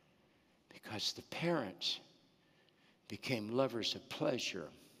 Because the parents became lovers of pleasure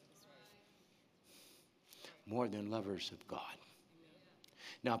more than lovers of God.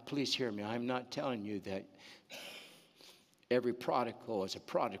 Now, please hear me. I'm not telling you that every prodigal is a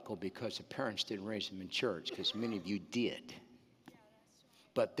prodigal because the parents didn't raise them in church, because many of you did.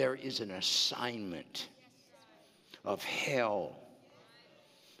 But there is an assignment of hell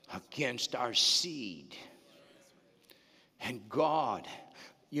against our seed. And God,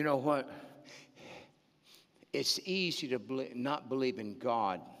 you know what? It's easy to not believe in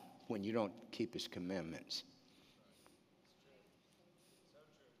God when you don't keep his commandments.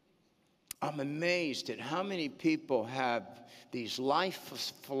 I'm amazed at how many people have these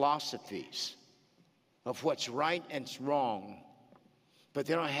life philosophies of what's right and wrong, but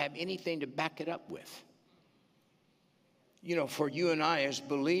they don't have anything to back it up with. You know, for you and I as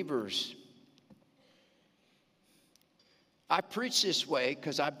believers, I preach this way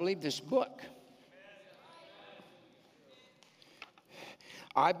because I believe this book.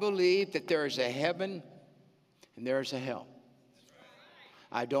 I believe that there is a heaven and there is a hell.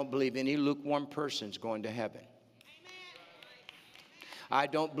 I don't believe any lukewarm person's going to heaven. I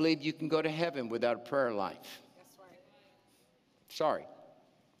don't believe you can go to heaven without a prayer life. Sorry.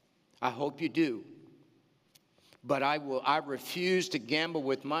 I hope you do. But I refuse to gamble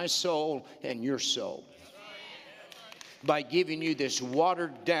with my soul and your soul by giving you this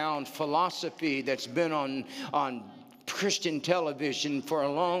watered down philosophy that's been on Christian television for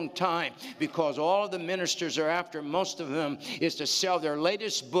a long time because all of the ministers are after, most of them, is to sell their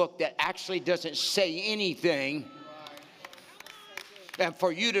latest book that actually doesn't say anything. And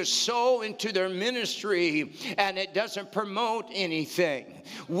for you to sow into their ministry, and it doesn't promote anything.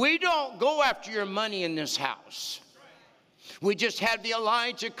 We don't go after your money in this house. We just had the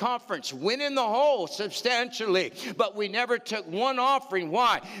Elijah conference, went in the hole substantially, but we never took one offering.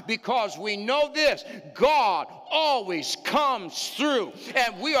 Why? Because we know this: God always comes through,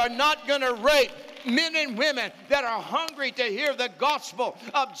 and we are not going to rape men and women that are hungry to hear the gospel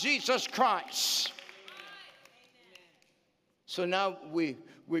of Jesus Christ. So now we've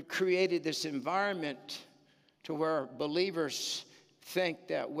created this environment to where believers think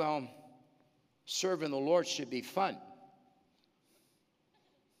that, well, serving the Lord should be fun.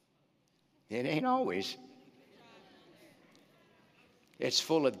 It ain't always. It's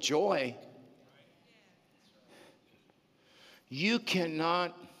full of joy. You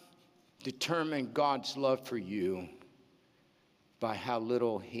cannot determine God's love for you by how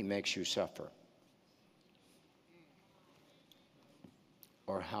little He makes you suffer,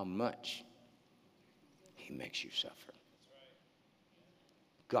 or how much He makes you suffer.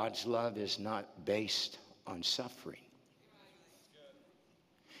 God's love is not based on suffering.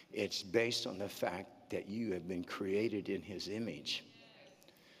 It's based on the fact that you have been created in His image.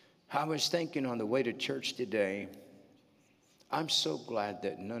 I was thinking on the way to church today, I'm so glad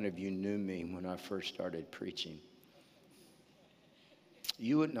that none of you knew me when I first started preaching.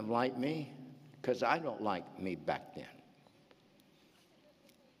 You wouldn't have liked me because I don't like me back then.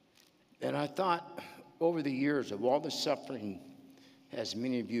 And I thought over the years of all the suffering, as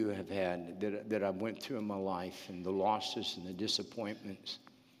many of you have had, that I went through in my life, and the losses and the disappointments.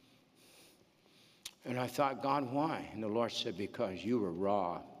 And I thought, God, why? And the Lord said, because you were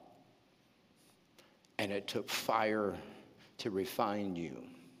raw. And it took fire to refine you,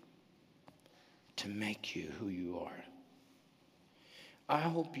 to make you who you are. I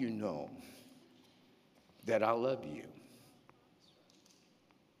hope you know that I love you.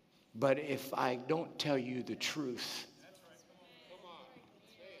 But if I don't tell you the truth,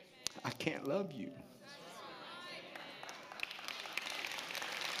 I can't love you.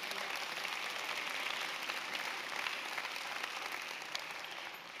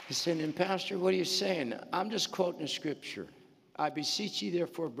 He said, and Pastor, what are you saying? I'm just quoting a scripture. I beseech you,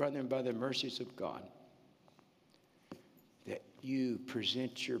 therefore, brethren, by the mercies of God, that you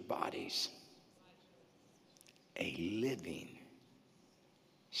present your bodies a living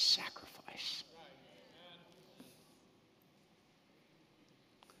sacrifice.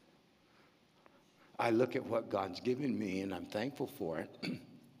 I look at what God's given me, and I'm thankful for it.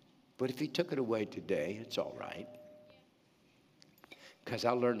 But if He took it away today, it's all right. Because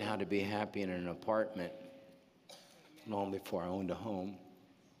I learned how to be happy in an apartment long before I owned a home.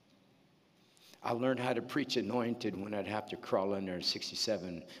 I learned how to preach anointed when I'd have to crawl under a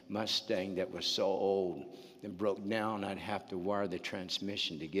 67 Mustang that was so old and broke down, I'd have to wire the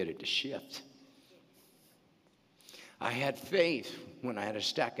transmission to get it to shift. I had faith when I had a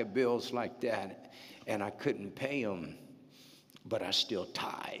stack of bills like that and I couldn't pay them, but I still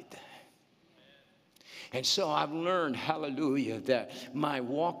tithed. And so I've learned, hallelujah, that my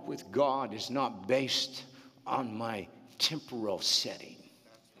walk with God is not based on my temporal setting.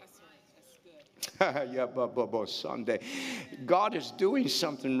 Sunday. God is doing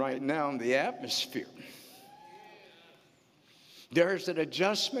something right now in the atmosphere. There's an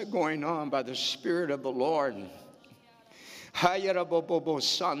adjustment going on by the Spirit of the Lord.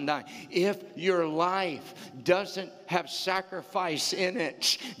 If your life doesn't have sacrifice in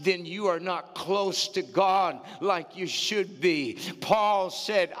it, then you are not close to God like you should be. Paul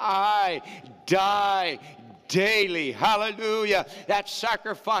said, I die daily. Hallelujah. That's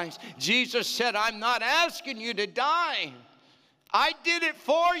sacrifice. Jesus said, I'm not asking you to die. I did it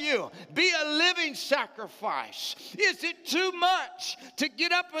for you. Be a living sacrifice. Is it too much to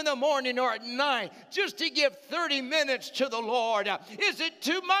get up in the morning or at night just to give 30 minutes to the Lord? Is it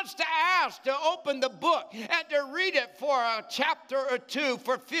too much to ask to open the book and to read it for a chapter or two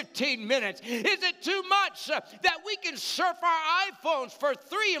for 15 minutes? Is it too much that we can surf our iPhones for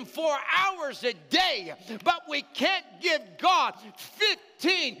 3 and 4 hours a day, but we can't give God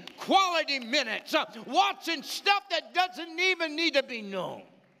 15 quality minutes watching stuff that doesn't even need to be known?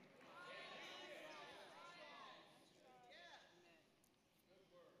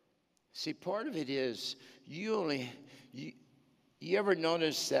 See, part of it is you ever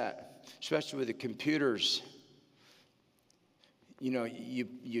notice that, especially with the computers, you know,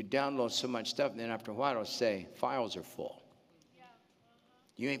 you download so much stuff, and then after a while it'll say files are full.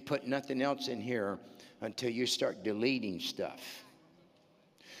 You ain't put nothing else in here until you start deleting stuff.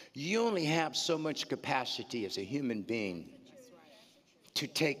 You only have so much capacity as a human being to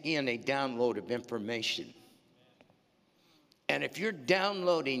take in a download of information. And if you're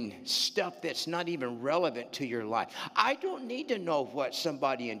downloading stuff that's not even relevant to your life, I don't need to know what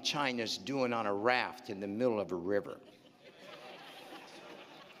somebody in China's doing on a raft in the middle of a river.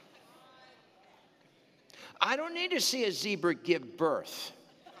 I don't need to see a zebra give birth.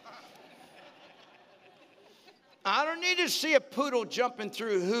 I don't need to see a poodle jumping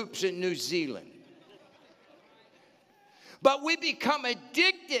through hoops in New Zealand. But we become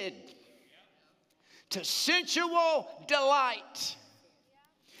addicted to sensual delight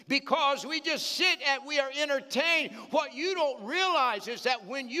because we just sit and we are entertained. What you don't realize is that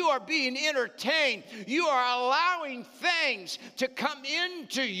when you are being entertained, you are allowing things to come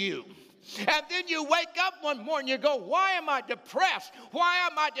into you. And then you wake up one morning, you go, why am I depressed? Why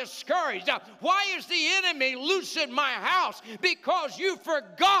am I discouraged? Why is the enemy loose in my house? Because you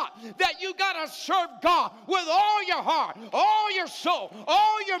forgot that you got to serve God with all your heart, all your soul,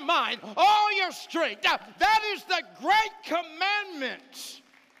 all your mind, all your strength. That is the great commandment.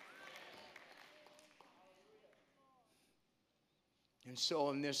 And so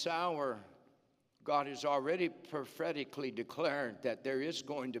in this hour, God has already prophetically declared that there is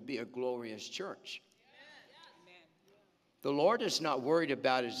going to be a glorious church. The Lord is not worried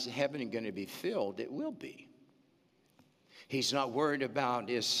about is heaven going to be filled. It will be. He's not worried about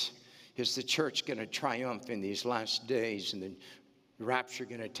is the church going to triumph in these last days and the rapture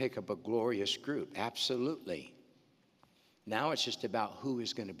going to take up a glorious group. Absolutely. Now it's just about who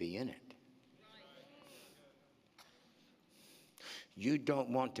is going to be in it. You don't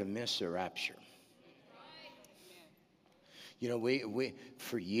want to miss the rapture. You know, we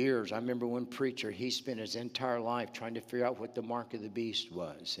for years, I remember one preacher, he spent his entire life trying to figure out what the mark of the beast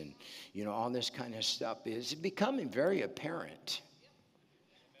was. And, you know, all this kind of stuff is becoming very apparent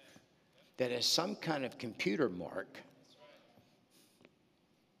that as some kind of computer mark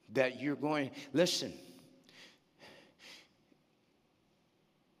that you're going, listen,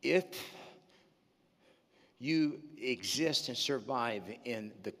 if you exist and survive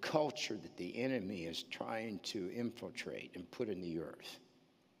in the culture that the enemy is trying to infiltrate and put in the earth,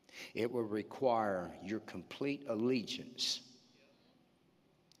 it will require your complete allegiance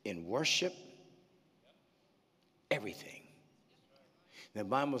in worship, everything. The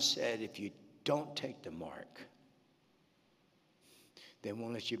Bible said if you don't take the mark, they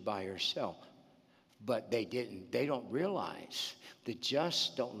won't let you buy or sell. But they don't realize the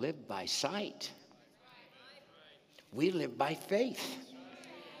just don't live by sight. We live by faith.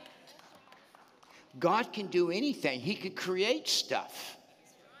 God can do anything. He could create stuff.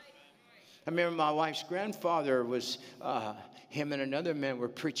 I remember my wife's grandfather was, him and another man were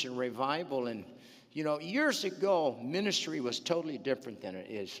preaching revival. And, you know, years ago, ministry was totally different than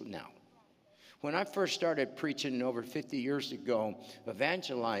it is now. When I first started preaching over 50 years ago,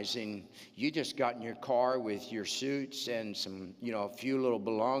 evangelizing, you just got in your car with your suits and some, you know, a few little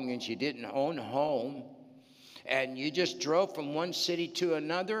belongings. You didn't own a home. And you just drove from one city to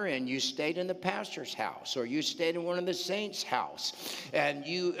another, and you stayed in the pastor's house, or you stayed in one of the saints' house. And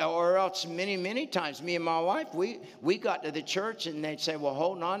or else many times, me and my wife, we got to the church, and they'd say, well,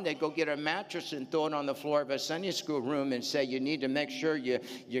 hold on. They'd go get a mattress and throw it on the floor of a Sunday school room and say, you need to make sure you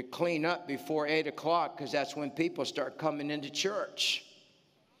clean up before 8 o'clock, because that's when people start coming into church.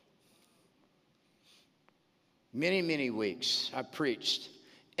 Many weeks I preached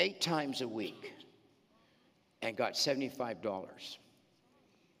 8 times a week. And got $75.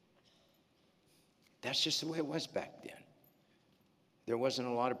 That's just the way it was back then. There wasn't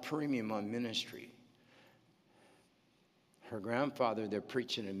a lot of premium on ministry. Her grandfather, they're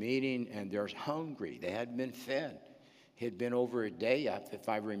preaching a meeting, and they're hungry. They hadn't been fed. It had been over a day, if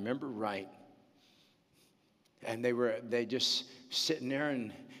I remember right. And they just sitting there,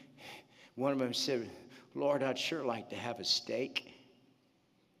 and one of them said, Lord, I'd sure like to have a steak.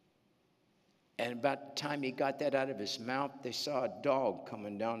 And about the time he got that out of his mouth, they saw a dog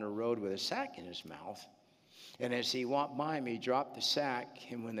coming down the road with a sack in his mouth. And as he walked by him, he dropped the sack.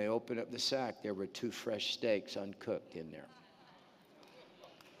 And when they opened up the sack, there were 2 fresh steaks uncooked in there.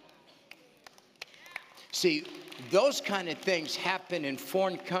 See, those kind of things happen in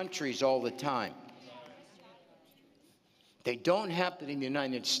foreign countries all the time. They don't happen in the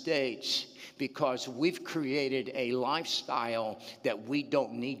United States because we've created a lifestyle that we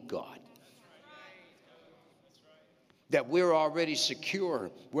don't need God. That we're already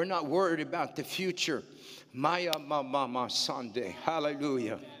secure. We're not worried about the future. Maya mama Sunday.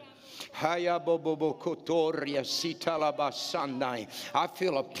 Hallelujah. I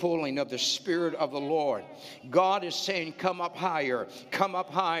feel a pulling of the Spirit of the Lord. God is saying, come up higher, come up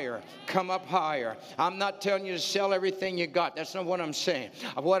higher, come up higher. I'm not telling you to sell everything you got. That's not what I'm saying.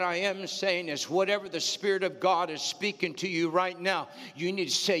 What I am saying is whatever the Spirit of God is speaking to you right now, you need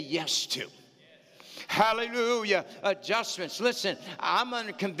to say yes to. Hallelujah. Adjustments. Listen, I'm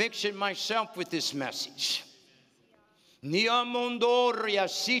under conviction myself with this message. Niamondoria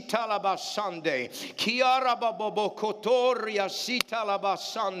sita la basande, Kiara babokotoria sita la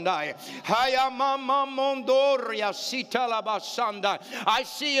basandai, Hayamama mondoria sita la basandai. I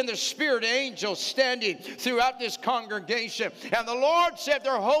see in the Spirit angels standing throughout this congregation, and the Lord said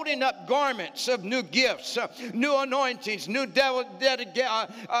they're holding up garments of new gifts, new anointings, new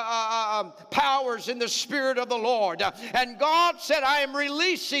powers in the Spirit of the Lord. And God said, I am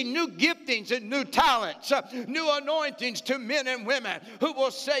releasing new giftings and new talents, new anointings to men and women who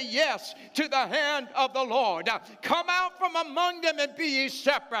will say yes to the hand of the Lord. Come out from among them and be ye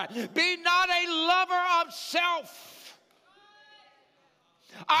separate. Be not a lover of self.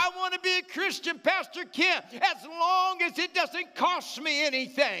 I want to be a Christian, Pastor Kent, as long as it doesn't cost me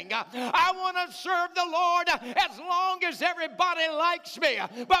anything. I want to serve the Lord as long as everybody likes me.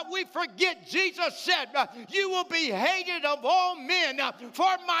 But we forget Jesus said, you will be hated of all men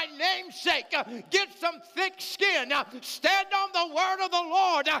for my name's sake. Get some thick skin. Stand on the word of the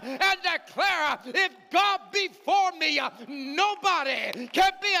Lord and declare, if God be for me, nobody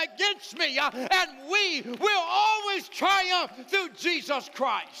can be against me. And we will always triumph through Jesus Christ.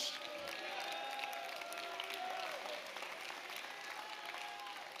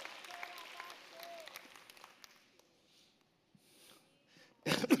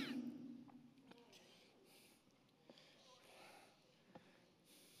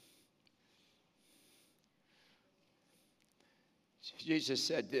 Jesus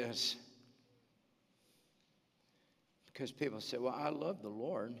said this because people say, well, I love the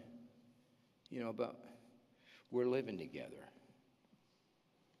Lord, but we're living together.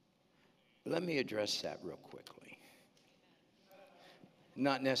 Let me address that real quickly.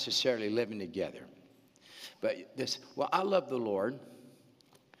 Not necessarily living together, but this, well, I love the Lord,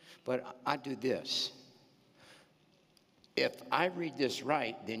 but I do this. If I read this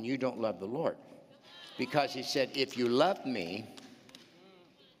right, then you don't love the Lord. Because he said, if you love me,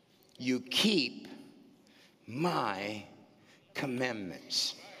 you keep my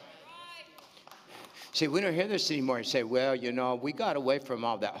commandments. See, we don't hear this anymore. You say, well, we got away from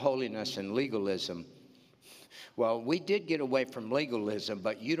all that holiness and legalism. Well, we did get away from legalism,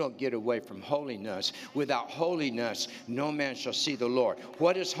 but you don't get away from holiness. Without holiness, no man shall see the Lord.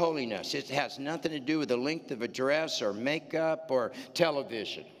 What is holiness? It has nothing to do with the length of a dress or makeup or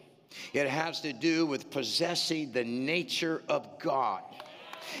television. It has to do with possessing the nature of God.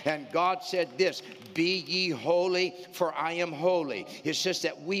 And God said this, be ye holy, for I am holy. It's just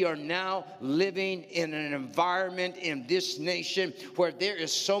that we are now living in an environment in this nation where there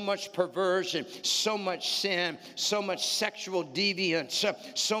is so much perversion, so much sin, so much sexual deviance,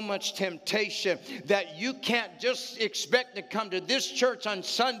 so much temptation that you can't just expect to come to this church on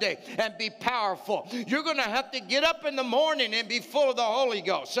Sunday and be powerful. You're going to have to get up in the morning and be full of the Holy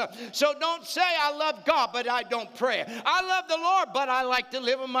Ghost. So don't say, I love God, but I don't pray. I love the Lord, but I like to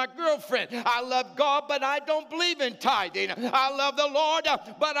live with my girlfriend. I love God, but I don't believe in tithing. I love the Lord,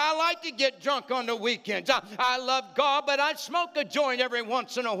 but I like to get drunk on the weekends. I love God, but I smoke a joint every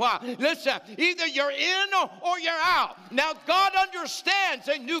once in a while. Listen, either you're in or you're out. Now, God understands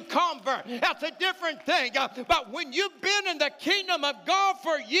a new convert. That's a different thing. But when you've been in the kingdom of God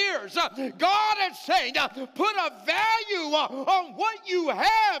for years, God is saying, put a value on what you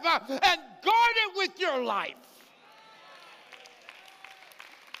have and guard it with your life.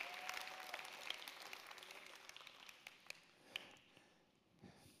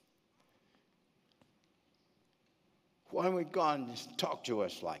 Why would God talk to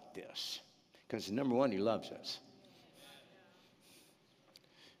us like this? Because number one, he loves us.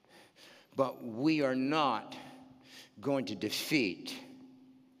 But we are not going to defeat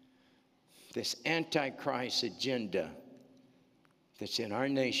this Antichrist agenda that's in our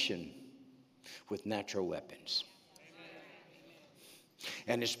nation with natural weapons.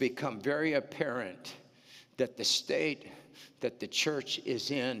 And it's become very apparent that the state that the church is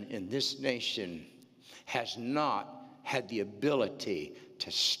in this nation has not had the ability to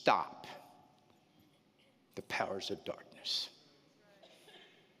stop the powers of darkness.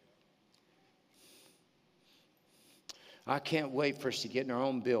 I can't wait for us to get in our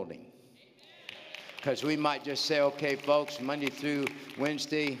own building. Because we might just say, okay, folks, Monday through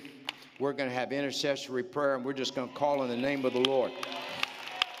Wednesday, we're going to have intercessory prayer, and we're just going to call in the name of the Lord.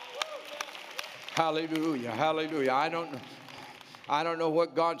 Hallelujah, hallelujah. I don't know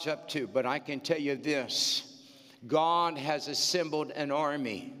what God's up to, but I can tell you this. God has assembled an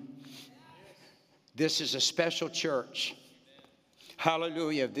army. This is a special church.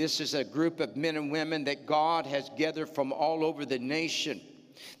 Hallelujah. This is a group of men and women that God has gathered from all over the nation.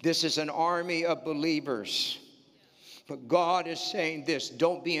 This is an army of believers. But God is saying this: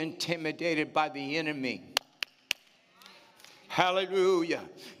 don't be intimidated by the enemy. Hallelujah.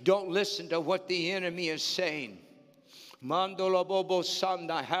 Don't listen to what the enemy is saying. Mandolo Bobo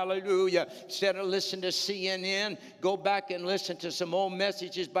Sanda, hallelujah. Instead of listening to CNN, go back and listen to some old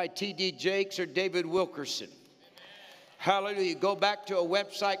messages by T.D. Jakes or David Wilkerson. Hallelujah. Go back to a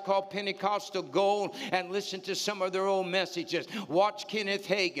website called Pentecostal Gold and listen to some of their old messages. Watch Kenneth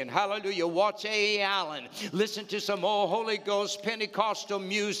Hagin. Hallelujah. Watch A.A. Allen. Listen to some old Holy Ghost Pentecostal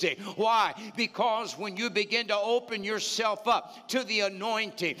music. Why? Because when you begin to open yourself up to the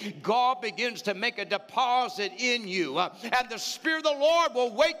anointing, God begins to make a deposit in you. And the Spirit of the Lord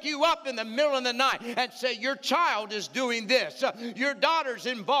will wake you up in the middle of the night and say, your child is doing this. Your daughter's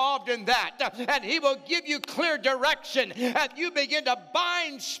involved in that. And He will give you clear direction. And you begin to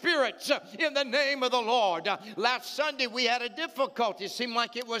bind spirits in the name of the Lord. Last Sunday we had a difficulty. It seemed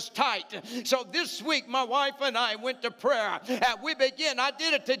like it was tight. So this week my wife and I went to prayer. And we began. I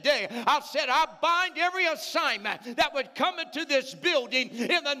did it today. I said, I bind every assignment that would come into this building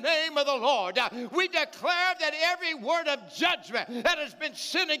in the name of the Lord. We declare that every word of judgment that has been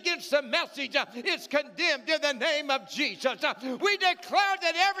sent against the message is condemned in the name of Jesus. We declare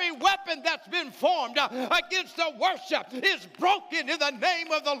that every weapon that's been formed against the worship is broken in the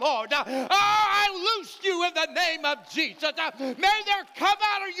name of the Lord. I loose you in the name of Jesus. May there come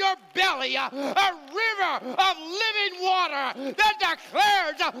out of your belly a river of living water that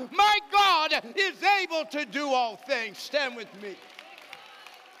declares my God is able to do all things. Stand with me.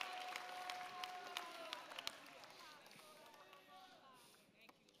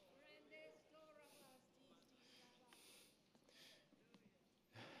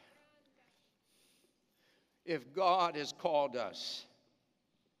 If God has called us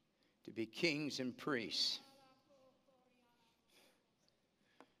to be kings and priests,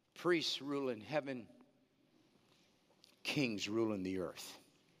 priests rule in heaven, kings rule in the earth.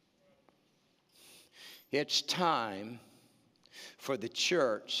 It's time for the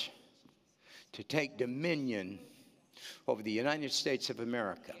church to take dominion over the United States of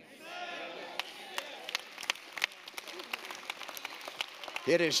America.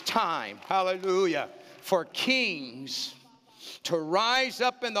 It is time, hallelujah, for kings to rise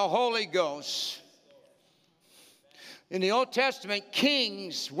up in the Holy Ghost. In the Old Testament,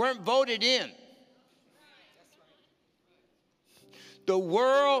 kings weren't voted in. The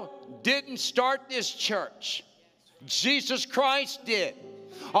world didn't start this church. Jesus Christ did.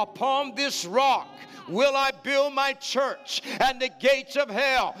 Upon this rock will I build my church, and the gates of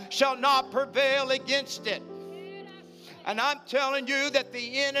hell shall not prevail against it. And I'm telling you that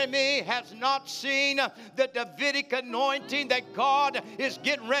the enemy has not seen the Davidic anointing that God is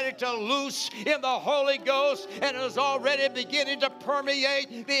getting ready to loose in the Holy Ghost, and is already beginning to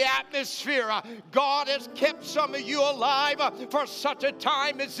permeate the atmosphere. God has kept some of you alive for such a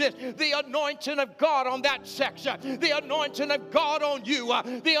time as this. The anointing of God on that section, the anointing of God on you,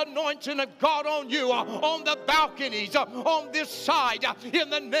 the anointing of God on you, on the balconies, on this side, in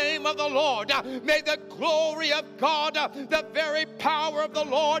the name of the Lord. May the glory of God, the very power of the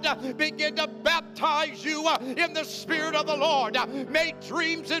Lord, begin to baptize you in the Spirit of the Lord. May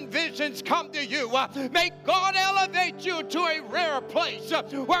dreams and visions come to you. May God elevate you to a rare place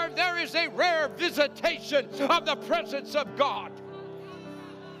where there is a rare visitation of the presence of God.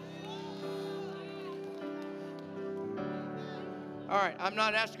 All right, I'm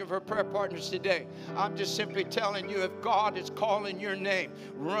not asking for prayer partners today. I'm just simply telling you, if God is calling your name,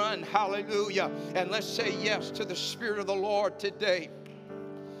 run, hallelujah, and let's say yes to the Spirit of the Lord today.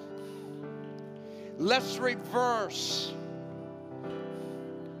 Let's reverse.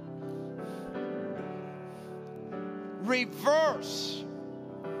 Reverse.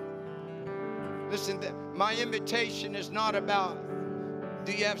 Listen, my invitation is not about,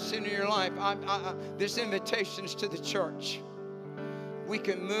 do you have sin in your life? This invitation is to the church. We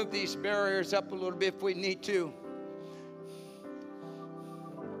can move these barriers up a little bit if we need to.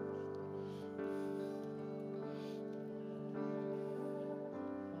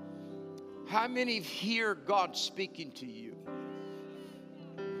 How many hear God speaking to you?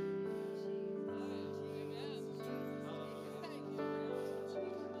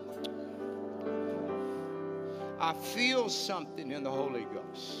 I feel something in the Holy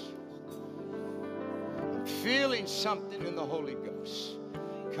Ghost. I'm feeling something in the Holy Ghost.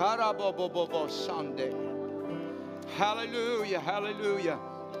 Sunday. Hallelujah, hallelujah.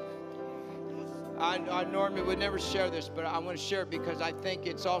 I normally would never share this, but I want to share it because I think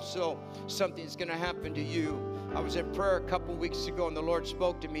it's also something that's going to happen to you. I was in prayer a couple weeks ago, and the Lord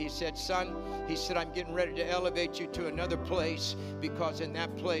spoke to me. He said, son, he said, I'm getting ready to elevate you to another place, because in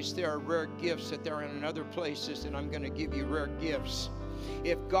that place there are rare gifts that there are in other places, and I'm going to give you rare gifts.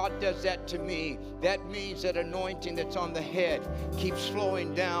 If God does that to me, that means that anointing that's on the head keeps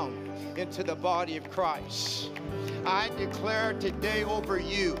flowing down into the body of Christ. I declare today over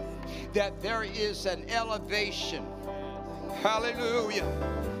you that there is an elevation. Hallelujah.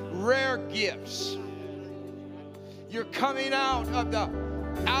 Rare gifts. You're coming out of the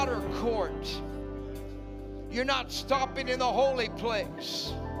outer court. You're not stopping in the holy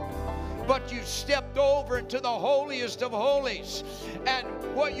place, but you stepped over into the holiest of holies. And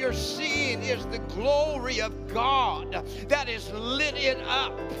what you're seeing is the glory of God that is lit it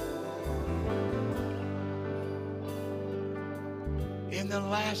up. In the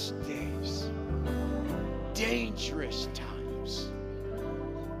last days, dangerous times.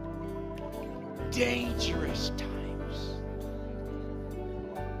 Dangerous times.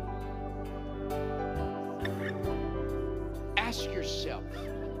 Ask yourself,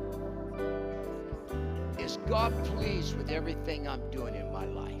 is God pleased with everything I'm doing in my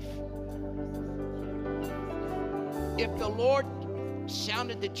life? If the Lord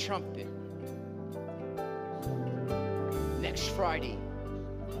sounded the trumpet next Friday,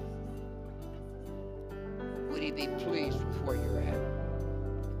 would he be pleased with where you're at?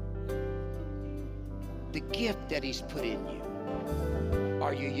 The gift that he's put in you,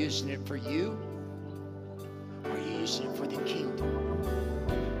 are you using it for you? Or are you using it for the kingdom?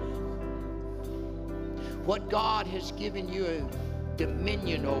 What God has given you a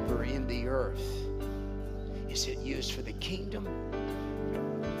dominion over in the earth, is it used for the kingdom?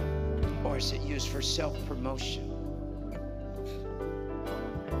 Or is it used for self-promotion?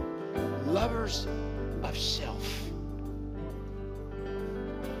 Lovers of self.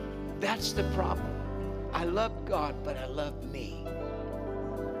 That's the problem. I love God, but I love me.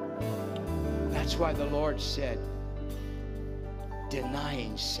 That's why the Lord said,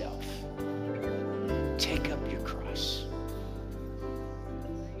 denying self, take up your cross.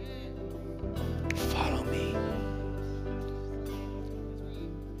 Follow me.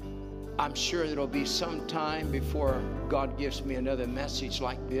 I'm sure there'll be some time before God gives me another message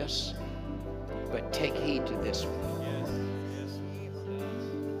like this. But take heed to this one.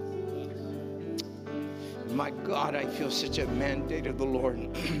 My God, I feel such a mandate of the Lord.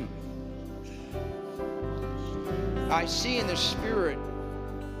 I see in the Spirit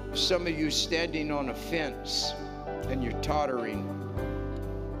some of you standing on a fence and you're tottering.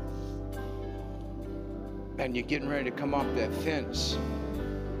 And you're getting ready to come off that fence.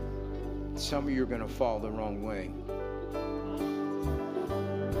 Some of you are going to fall the wrong way.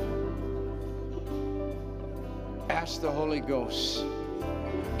 Ask the Holy Ghost,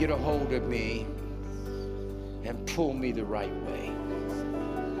 get a hold of me and pull me the right way.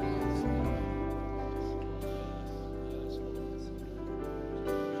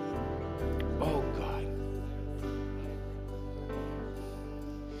 Oh God.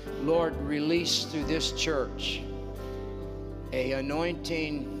 Lord, release through this church an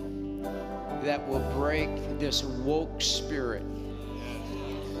anointing that will break this woke spirit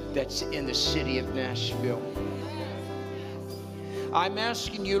that's in the city of Nashville. I'm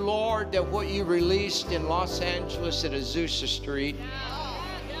asking you, Lord, that what you released in Los Angeles at Azusa Street,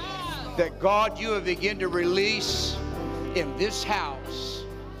 that God, you have begun to release in this house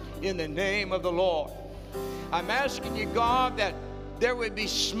in the name of the Lord. I'm asking you, God, that there would be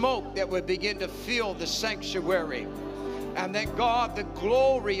smoke that would begin to fill the sanctuary. And that, God, the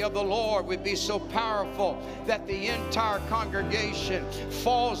glory of the Lord would be so powerful that the entire congregation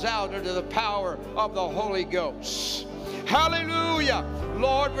falls out under the power of the Holy Ghost. Hallelujah.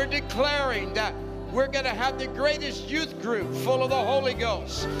 Lord, we're declaring that we're going to have the greatest youth group full of the Holy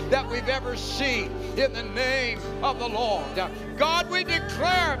Ghost that we've ever seen in the name of the Lord. God, we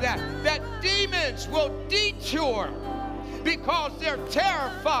declare that demons will detour because they're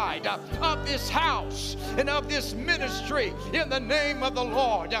terrified of this house and of this ministry in the name of the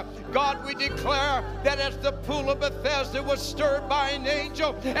Lord. God, we declare that as the pool of Bethesda was stirred by an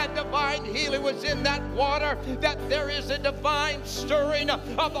angel and divine healing was in that water, that there is a divine stirring of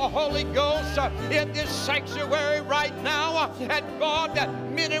the Holy Ghost in this sanctuary right now. And God, that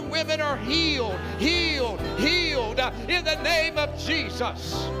men and women are healed in the name of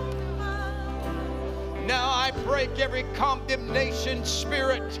Jesus. Now I break every condemnation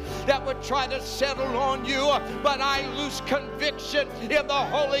spirit that would try to settle on you, but I lose conviction in the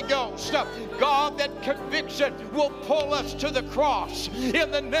Holy Ghost. God, that conviction will pull us to the cross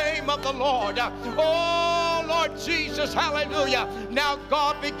in the name of the Lord. Oh, Lord Jesus, hallelujah. Now,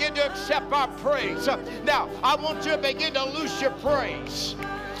 God, begin to accept our praise. Now, I want you to begin to loose your praise.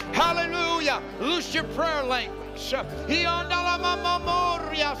 Hallelujah. Loose your prayer language.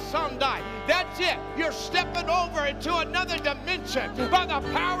 That's it. You're stepping over into another dimension by the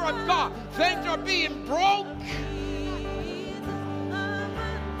power of God. Things are being broke.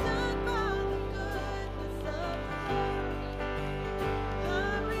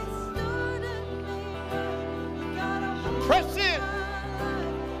 Press in.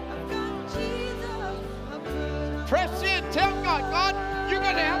 Press in. Tell God, God, you're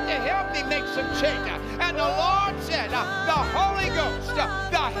going to have to help me make some change. And the Lord said, the Holy Ghost, the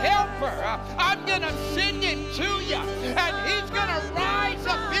Helper, I'm going to send him to you. And he's going to rise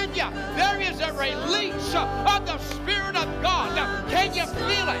up in you. There is a release of the Spirit of God. Can you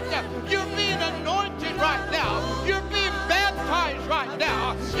feel it? You're being anointed right now. You're being baptized right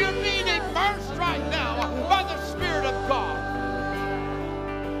now. You're being immersed right now by the Spirit of God.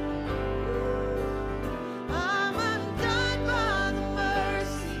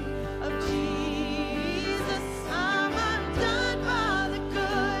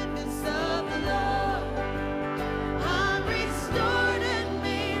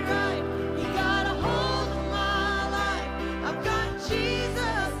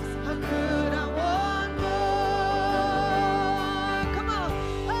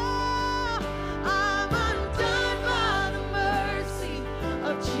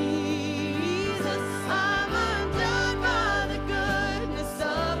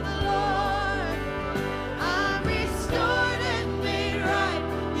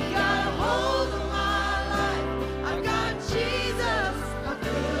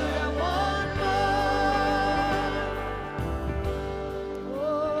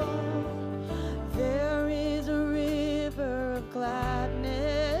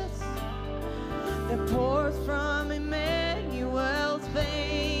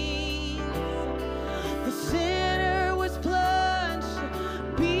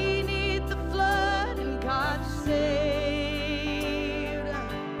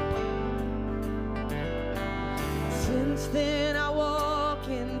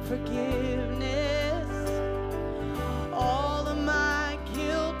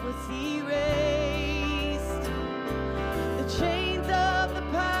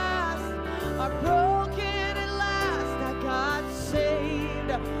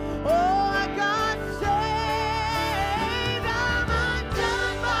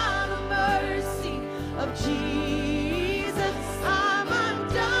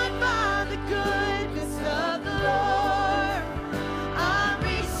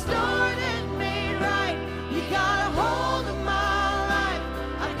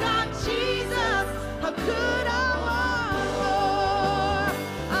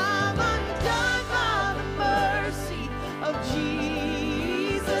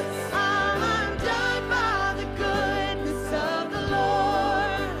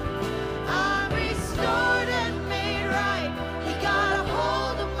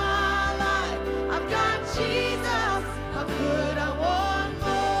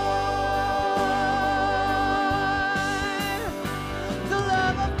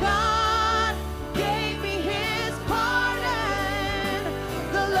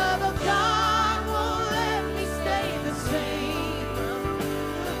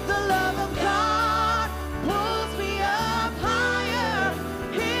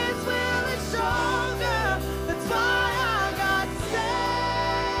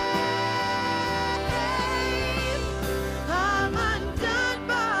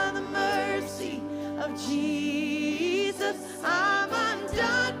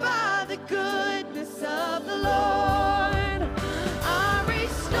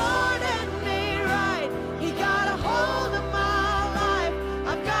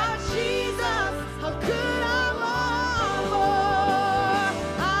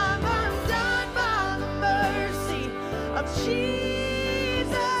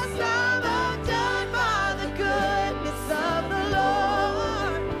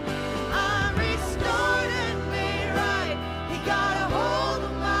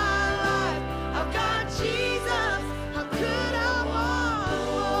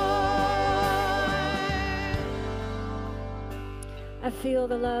 I feel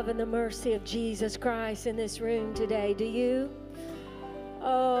the love and the mercy of Jesus Christ in this room today. Do you?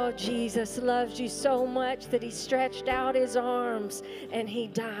 Oh, Jesus loves you so much that he stretched out his arms and he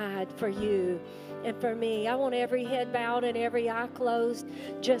died for you. and for me. I want every head bowed and every eye closed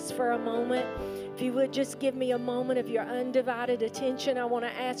just for a moment. If you would just give me a moment of your undivided attention, I want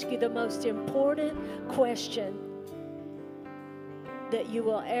to ask you the most important question that you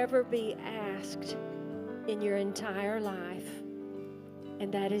will ever be asked in your entire life.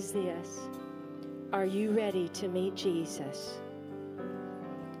 And that is this: are you ready to meet Jesus?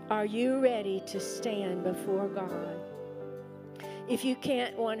 Are you ready to stand before God? If you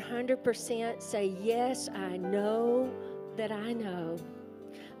can't 100% say, yes, I know that I know,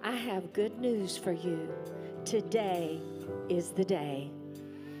 I have good news for you. Today is the day.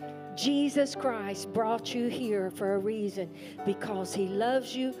 Jesus Christ brought you here for a reason, because He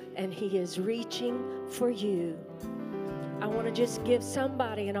loves you and He is reaching for you. I want to just give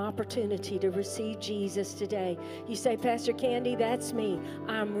somebody an opportunity to receive Jesus today. You say, Pastor Candy, that's me.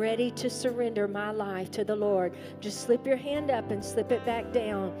 I'm ready to surrender my life to the Lord. Just slip your hand up and slip it back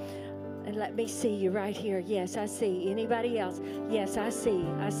down. And let me see you right here. Yes, I see. Anybody else? Yes, I see.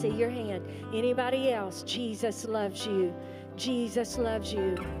 I see your hand. Anybody else? Jesus loves you. Jesus loves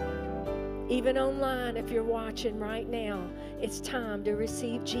you. Even online, if you're watching right now, it's time to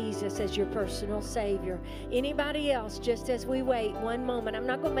receive Jesus as your personal Savior. Anybody else, just as we wait one moment, I'm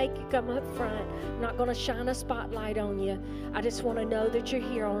not going to make you come up front. I'm not going to shine a spotlight on you. I just want to know that you're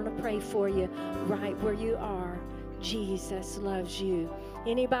here. I want to pray for you right where you are. Jesus loves you.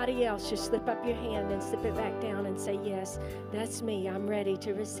 Anybody else, just slip up your hand and slip it back down and say, yes, that's me. I'm ready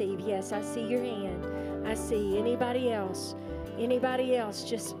to receive. Yes, I see your hand. I see. Anybody else? Anybody else,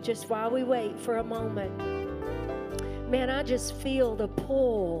 just while we wait for a moment. Man, I just feel the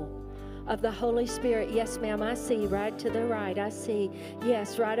pull of the Holy Spirit. Yes, ma'am, I see. Right to the right, I see.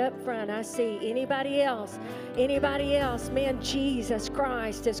 Yes, right up front, I see. Anybody else? Anybody else? Man, Jesus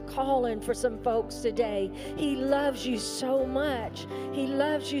Christ is calling for some folks today. He loves you so much. He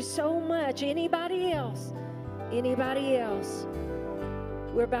loves you so much. Anybody else? Anybody else?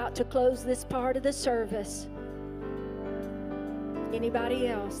 We're about to close this part of the service. Anybody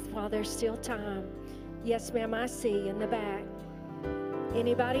else while there's still time? Yes, ma'am, I see in the back.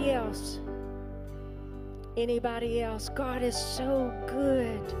 Anybody else? Anybody else? God is so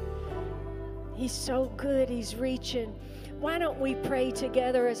good. He's so good. He's reaching. Why don't we pray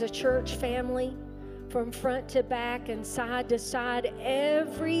together as a church family from front to back and side to side?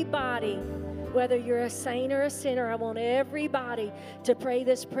 Everybody, whether you're a saint or a sinner, I want everybody to pray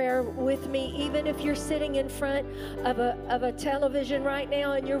this prayer with me. Even if you're sitting in front of a television right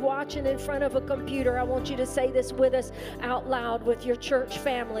now and you're watching in front of a computer, I want you to say this with us out loud with your church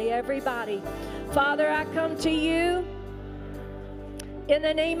family. Everybody. Father, I come to you in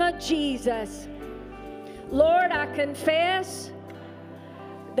the name of Jesus. Lord, I confess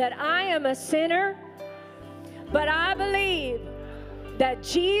that I am a sinner, but I believe that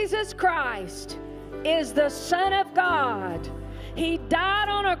Jesus Christ is the Son of God. He died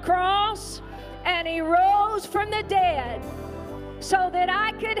on a cross and He rose from the dead so that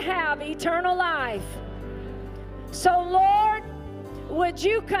I could have eternal life. So Lord, would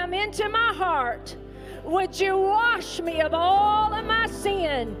you come into my heart? Would you wash me of all of my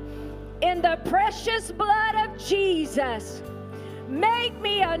sin in the precious blood of Jesus? Make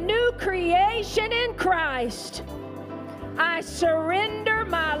me a new creation in Christ. I surrender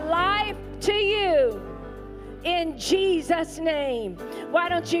my life to you in Jesus' name. Why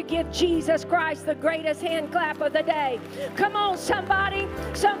don't you give Jesus Christ the greatest hand clap of the day? Come on, somebody.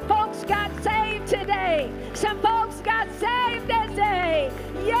 Some folks got saved today. Some folks got saved today.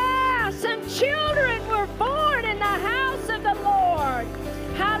 Yeah, some children